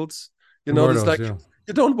immortals. There's Immortals, like, yeah,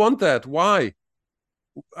 you don't want that. Why?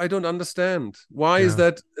 I don't understand. Why is yeah,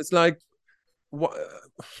 that? It's like, wh-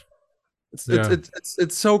 yeah.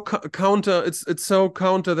 it's so counter. It's so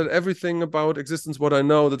counter that everything about existence, what I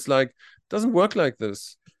know, that's like doesn't work like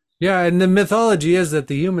this. Yeah, and the mythology is that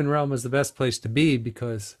the human realm is the best place to be,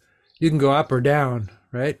 because you can go up or down,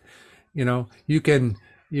 right? You can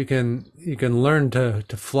learn to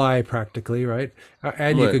fly practically, right?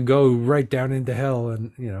 And you Right. could go right down into hell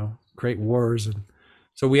and, create wars. And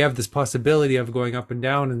so we have this possibility of going up and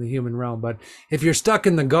down in the human realm. But if you're stuck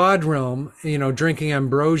in the God realm, drinking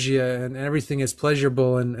ambrosia and everything is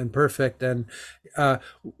pleasurable and perfect, and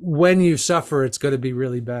when you suffer, it's going to be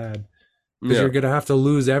really bad, because Yeah. you're going to have to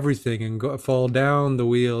lose everything and fall down the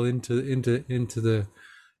wheel into the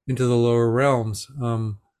lower realms.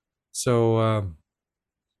 So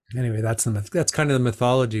anyway, that's kind of the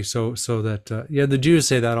mythology. So that yeah, the Jews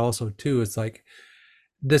say that also too. It's like,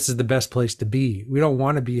 this is the best place to be. We don't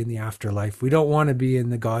want to be in the afterlife. We don't want to be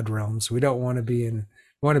in the God realms. We don't want to be in.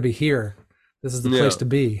 We want to be here. This is the place Yeah. to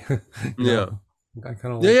be. you Yeah. know, I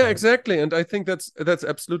kind of Yeah, like yeah, that. exactly. And I think that's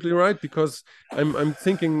absolutely right, because I'm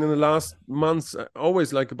thinking in the last months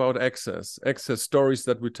always like about excess stories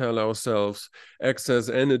that we tell ourselves, excess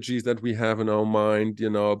energies that we have in our mind,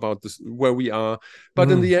 about this where we are.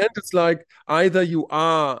 But in Mm, the end, it's like either you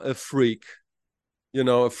are a freak,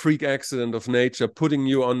 a freak accident of nature, putting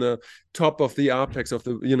you on the top of the apex of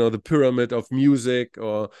the pyramid of music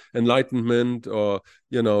or enlightenment or,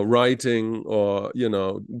 writing or,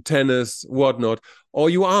 tennis, whatnot, or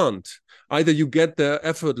you aren't. Either you get there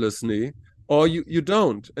effortlessly or you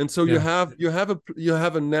don't. And so you yeah.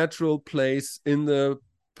 have a natural place in the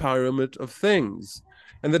pyramid of things.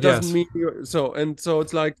 And that doesn't Yes. mean so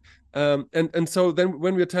it's like, and so then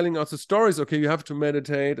when we're telling us the stories, okay, you have to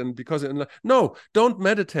meditate, and because no, don't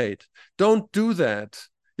meditate, don't do that,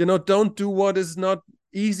 don't do what is not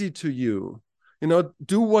easy to you.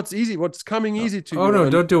 Do what's easy, what's coming easy to Oh you, no,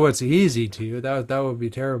 and don't do what's easy to you. That would be no,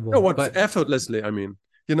 terrible. what's But effortlessly. I mean,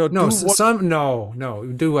 no, do what.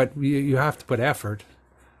 no. Do what you have to put effort.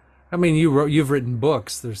 I mean, you've written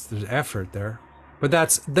books. There's effort there, but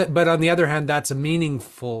But on the other hand, that's a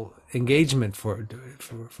meaningful engagement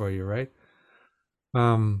for you, right?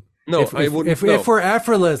 Um, No, I wouldn't. if No, we're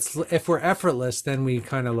effortless, then we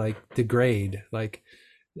kind of like degrade. Like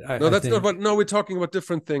no, I that's not think. what. No, we're talking about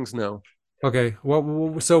different things now. Okay,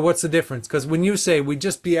 so what's the difference? Because when you say we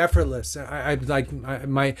just be effortless,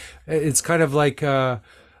 my it's kind of like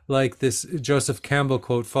this Joseph Campbell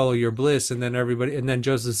quote, "Follow your bliss," and then everybody, and then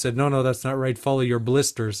Joseph said, "No, no, that's not right. Follow your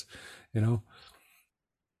blisters," you know.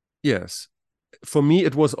 Yes, for me,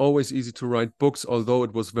 it was always easy to write books, although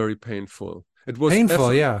it was very painful. It was Painful,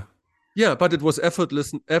 effort. yeah. Yeah, but it was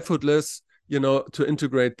effortless, to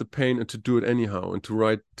integrate the pain and to do it anyhow and to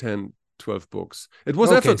write 10, 12 books. It was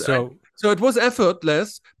Okay, effort. so So it was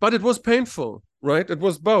effortless, but it was painful, right? It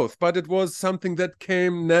was both, but it was something that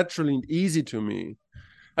came naturally and easy to me.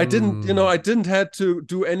 mm, I didn't had to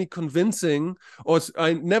do any convincing, or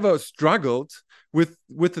I never struggled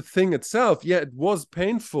with the thing itself. Yeah, it was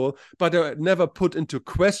painful, but I never put into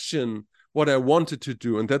question what I wanted to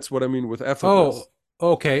do, and that's what I mean with oh, effortless.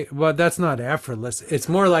 okay. Well, that's not effortless. It's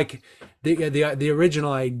more like the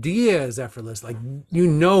original idea is effortless. Like you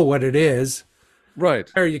know what it is, Right.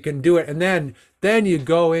 or you can do it, and then you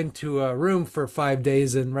go into a room for 5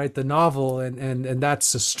 days and write the novel, and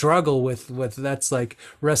that's a struggle with that's like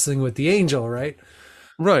wrestling with the angel, right?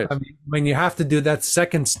 Right. I mean, when you have to do that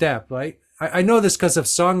second step, right? I know this because of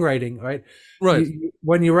songwriting, right? Right.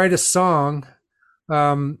 When you write a song,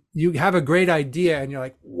 you have a great idea and you're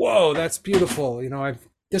like, whoa, that's beautiful.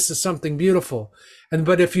 This is something beautiful.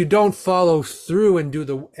 But if you don't follow through and do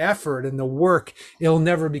the effort and the work, it'll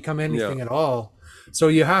never become Yeah. anything at all. So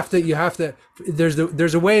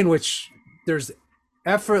there's a way in which there's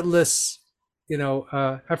effortless,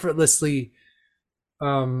 effortlessly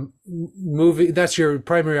movie. That's your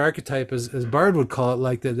primary archetype, as Bard would call it,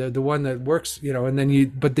 like the one that works, and then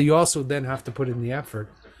you also then have to put in the effort,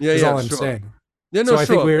 Yeah. is Yeah. all I'm Sure. saying. Yeah. So No.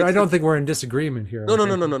 Sure. I don't think we're in disagreement here. No. Like No. I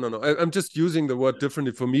No. No. think, No. No. No. I'm just using the word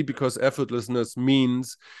differently for me because effortlessness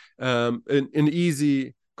means an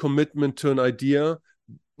easy commitment to an idea.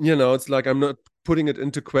 It's like I'm not putting it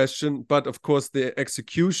into question, but of course the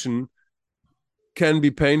execution can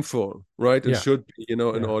be painful, right? And yeah, should be, in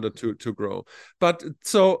yeah. order to grow. But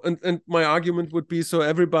so, and my argument would be, so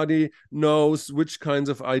everybody knows which kinds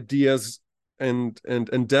of ideas and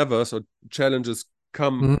endeavors or challenges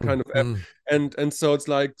come Mm, kind of, mm. and so it's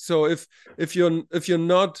like, so if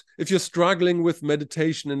you're struggling with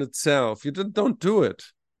meditation in itself, you don't do it.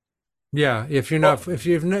 Yeah, if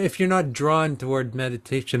you're not drawn toward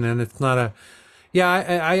meditation, and it's not a yeah,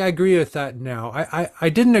 I agree with that now. I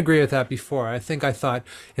didn't agree with that before. I thought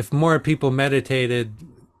if more people meditated,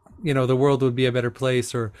 the world would be a better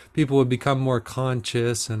place, or people would become more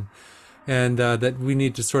conscious, and that we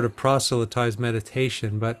need to sort of proselytize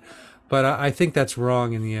meditation. But I think that's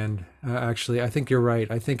wrong in the end. Actually, I think you're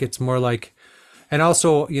right. I think it's more like, and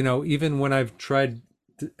also, even when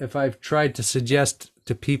if I've tried to suggest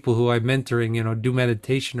to people who I'm mentoring, do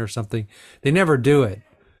meditation or something, they never do it,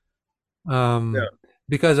 Yeah. um,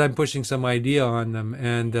 because I'm pushing some idea on them,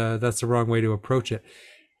 and that's the wrong way to approach it.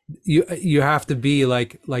 You have to be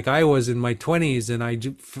like I was in my 20s,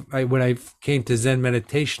 and when I came to Zen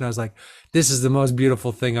meditation, I was like, this is the most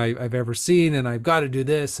beautiful thing I've ever seen, and I've got to do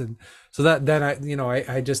this. And so that then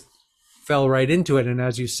I just fell right into it. And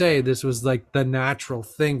as you say, this was like the natural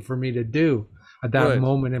thing for me to do at that Right.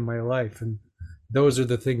 moment in my life. And those are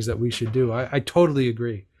the things that we should do. I totally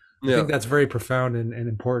agree. I think Yeah. that's very profound and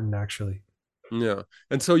important, actually. Yeah.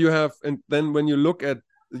 And so you have, and then when you look at,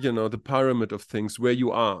 the pyramid of things where you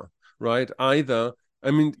are, right? Either,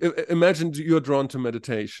 I mean, imagine you're drawn to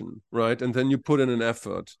meditation, right? And then you put in an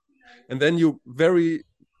effort, and then you very,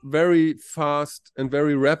 very fast and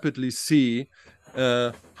very rapidly see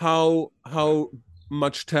how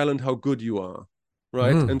much talent, how good you are,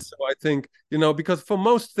 right? Mm-hmm. And so I think, because for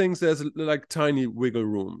most things there's like tiny wiggle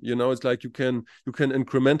room, it's like you can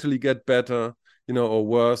incrementally get better, or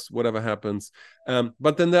worse, whatever happens.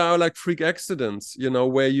 But then there are like freak accidents,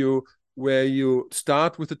 where you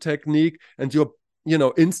start with a technique and you're,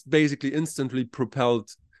 basically instantly propelled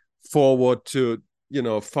forward to,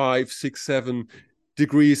 5, 6, 7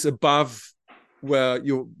 degrees above where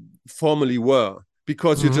you formerly were,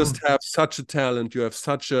 because you Mm-hmm. just have such a talent, you have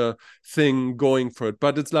such a thing going for it.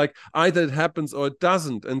 But it's like either it happens or it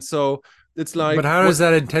doesn't. And so it's But like, how what does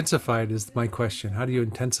that intensify? Is my question. How do you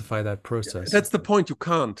intensify that process? that's the point. You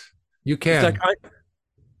can't. You It's like can.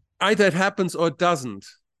 either it happens or it doesn't.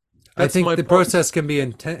 I That's think my the point. process can be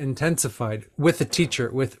intensified with a teacher,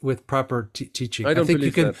 with proper teaching. I don't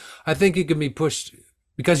believe that. I think you can be pushed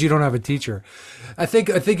because you don't have a teacher. I think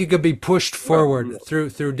it could be pushed Well, forward no,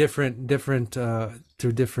 through different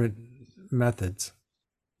methods.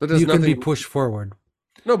 that has You can be nothing. pushed forward.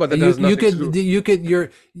 No, but that has nothing to do.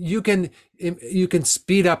 You can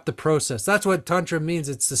speed up the process. That's what tantra means.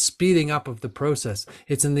 It's the speeding up of the process.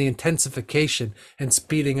 It's in the intensification and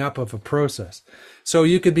speeding up of a process. So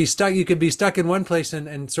you could be stuck in one place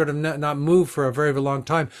and sort of not move for a very long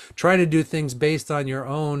time, trying to do things based on your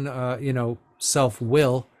own self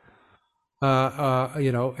will,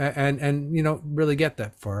 and really get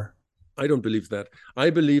that far. I don't believe that. I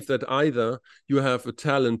believe that either you have a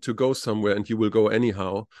talent to go somewhere and you will go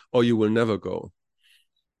anyhow, or you will never go,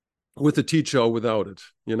 with a teacher or without it.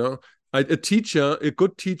 A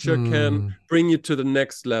good teacher can Mm. bring you to the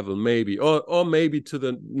next level, maybe, or maybe to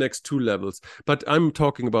the next two levels. But I'm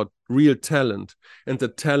talking about real talent, and the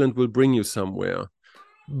talent will bring you somewhere.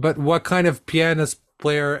 But what kind of pianist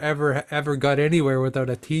player ever got anywhere without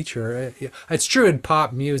a teacher? It's true in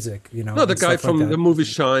pop music, No, the and guy stuff like from the that. movie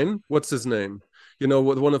Shine, what's his name?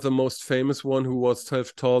 One of the most famous one who was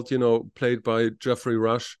self-taught, played by Jeffrey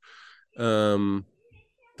Rush. Um,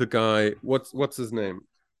 the guy, what's his name?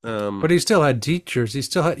 But he still had teachers. He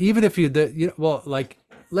still had, even if well, like,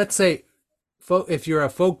 let's say, if you're a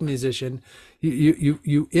folk musician,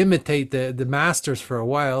 you imitate the masters for a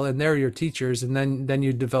while, and they're your teachers, and then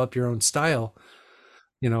you develop your own style.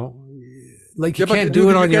 You know, like you Yeah, but can't do do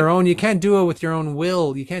it you on get? your own. You can't do it with your own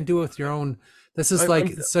will. You can't do it with your own. This is I'm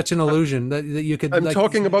like such an illusion that you could I'm like.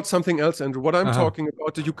 talking about something else, Andrew. What I'm Uh-huh. talking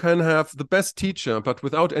about is you can have the best teacher, but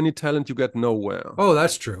without any talent, you get nowhere. Oh,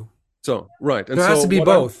 that's true. So, right. And There has so to be what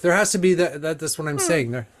I'm both. There has to be that's what I'm Hmm.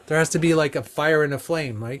 saying. There has to be like a fire and a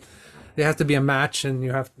flame. Like there has to be a match, and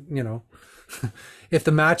you have if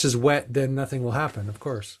the match is wet, then nothing will happen. Of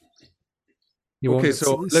course, you Okay, won't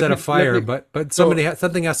so let set a me let fire, me but so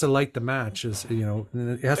something has to light the match. Is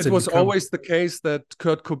it has it to was become. always the case that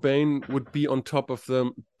Kurt Cobain would be on top of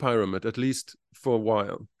the pyramid, at least for a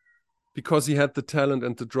while, because he had the talent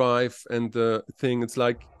and the drive and the thing. It's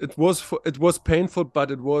like it was painful, but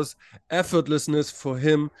it was effortlessness for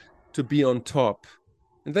him to be on top.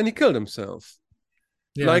 And then he killed himself.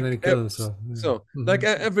 Yeah, and then Like he killed himself. Yeah. like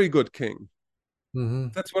every good king. Hmm.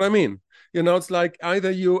 That's what I mean. It's like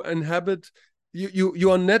either you inhabit,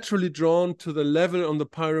 you are naturally drawn to the level on the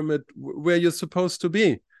pyramid where you're supposed to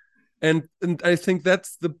be, and I think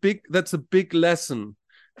that's a big lesson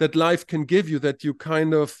that life can give you, that you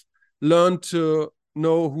kind of learn to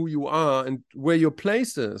know who you are and where your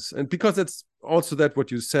place is, and because it's also that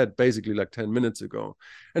what you said basically like 10 minutes ago.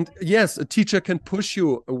 And yes, a teacher can push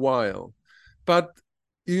you a while, but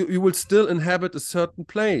you will still inhabit a certain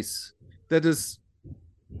place that is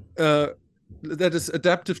uh, that is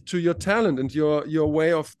adaptive to your talent and your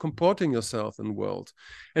way of comporting yourself in the world.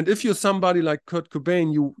 And if you're somebody like Kurt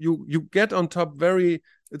Cobain, you get on top very.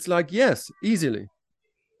 It's like yes, easily,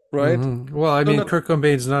 right? Well, I No, mean, not Kurt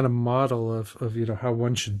Cobain's not a model of how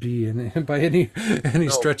one should be in by any no.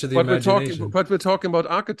 stretch of the But imagination. we're talking about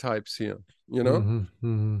archetypes here.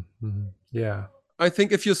 Yeah. I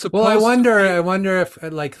think if you're Well, supposed to be, I wonder if,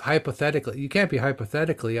 like, hypothetically, you can't be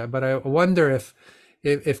hypothetically, but I wonder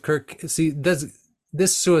if Kirk, see, does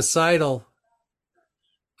this suicidal,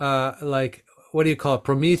 like, what do you call it,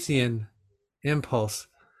 Promethean impulse,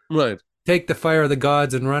 right. take the fire of the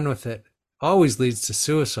gods and run with it, always leads to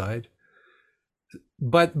suicide.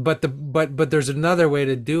 But there's another way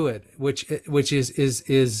to do it, which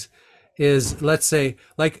is let's say,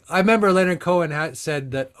 like, I remember Leonard Cohen had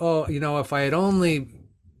said that, oh, if I had only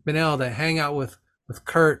been able to hang out with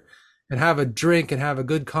Kurt and have a drink and have a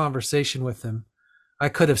good conversation with him, I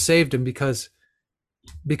could have saved him because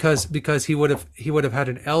he would have had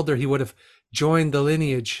an elder. He would have joined the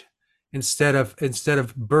lineage instead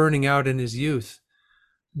of burning out in his youth.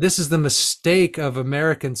 This is the mistake of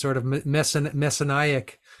American sort of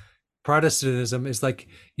messianic Protestantism, is like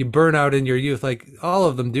you burn out in your youth. Like all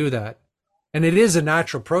of them do that, and it is a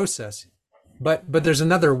natural process. But there's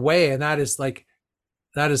another way, and that is like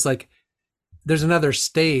there's another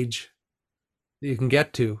stage that you can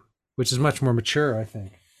get to, which is much more mature, I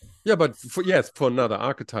think. Yeah, but yes, for another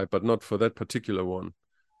archetype, but not for that particular one.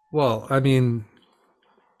 Well, I mean,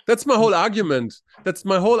 That's my whole argument. That's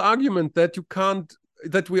my whole argument, that you can't,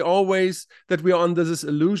 that we are under this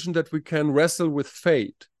illusion that we can wrestle with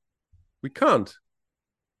fate. We can't.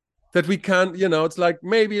 That we can, it's like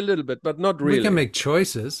maybe a little bit, but not we can really. make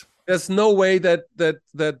choices. There's no way that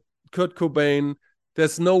Kurt Cobain,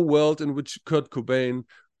 there's no world in which Kurt Cobain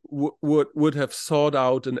would have sought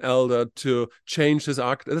out an elder to change his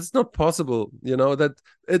act. It's not possible, you know, that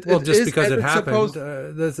Well, it just is because and it it's happened, supposed.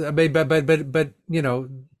 but you know,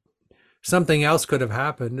 something else could have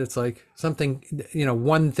happened. It's like something, you know,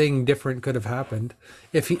 one thing different could have happened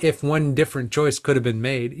if one different choice could have been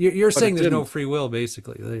made. You're But saying it there's no didn't. free will,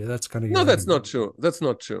 basically. That's kind of No, your that's argument. not true. That's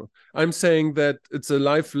not true. I'm saying that it's a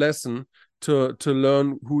life lesson to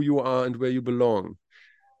learn who you are and where you belong.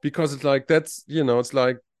 Because it's like that's, you know, it's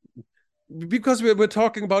like because we're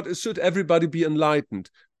talking about should everybody be enlightened?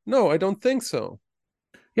 No, I don't think so.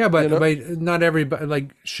 Yeah, You know, but not everybody.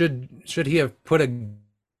 Like, should he have put a gun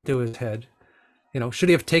to his head? You know, should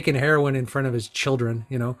he have taken heroin in front of his children?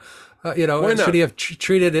 You why know, should not? he have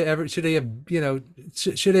treated it ever? Should he have, you know,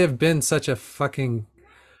 should he have been such a fucking,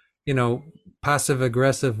 you know, passive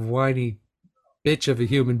aggressive, whiny bitch of a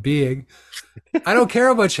human being? I don't care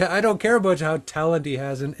about how talent he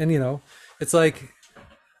has, and you know, it's like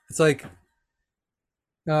it's like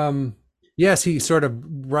yes, he sort of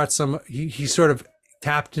brought some. He sort of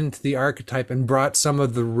tapped into the archetype and brought some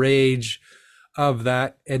of the rage of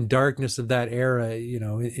that and darkness of that era, you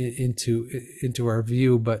know, into our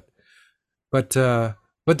view. But but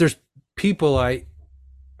there's people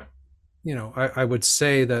you know, I would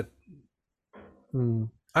say that. mm,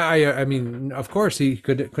 I mean, of course, he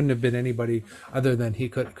couldn't have been anybody other than he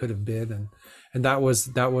could have been, and that was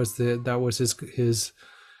his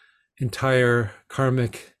entire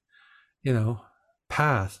karmic, you know,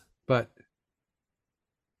 path. But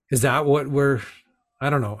is that what we're? I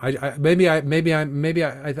don't know. I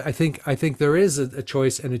think there is a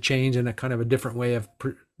choice and a change and a kind of a different way of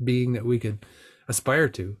being that we could aspire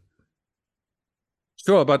to.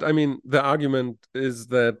 Sure, but I mean, the argument is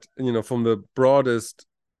that, you know, from the broadest,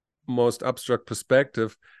 most abstract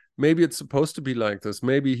perspective, maybe it's supposed to be like this.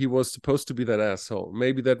 Maybe he was supposed to be that asshole.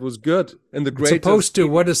 Maybe that was good in the It's greatest supposed to. scheme,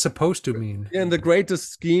 What does supposed to mean? in the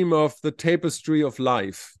greatest scheme of the tapestry of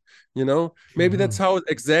life. You know, maybe that's Mm-hmm. how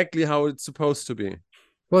exactly how it's supposed to be.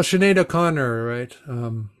 Well, Sinead O'Connor, right?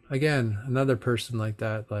 Again, another person like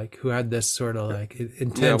that, like who had this sort of like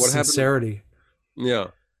Yeah, intense what happened? sincerity.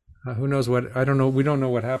 Yeah, Who knows what? I don't know. We don't know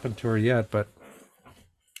what happened to her yet, but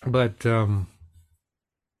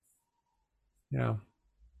yeah,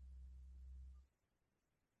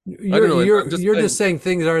 I don't know. I'm just you're just saying. saying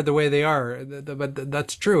things are the way they are, but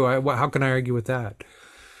that's true. How can I argue with that?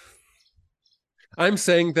 I'm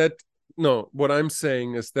saying that no, what I'm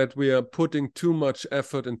saying is that we are putting too much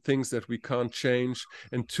effort in things that we can't change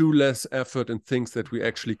and too less effort in things that we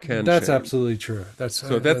actually can That's change. absolutely true.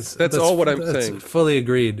 So that's all what I'm That's saying. fully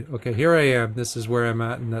agreed. Okay, here I am. This is where I'm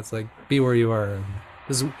at, and that's like be where you are. And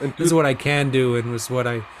And this is do what I can do, and was what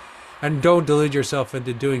I and don't delude yourself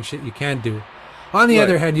into doing shit you can't do. On the right.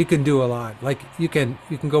 other hand, you can do a lot. Like you can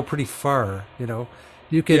go pretty far. You know,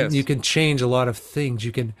 you Yes, can change a lot of things.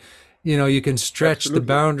 You can, you know, you can stretch the absolutely.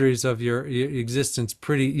 boundaries of your existence.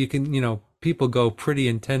 Pretty, you can, you know, people go pretty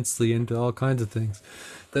intensely into all kinds of things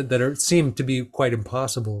that are seem to be quite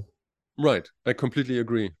impossible. Right. I completely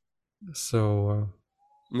agree. So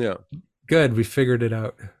Yeah. good, we figured it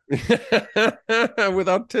out.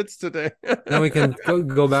 Without tits today. Now we can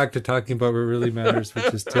go back to talking about what really matters,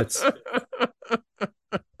 which is tits.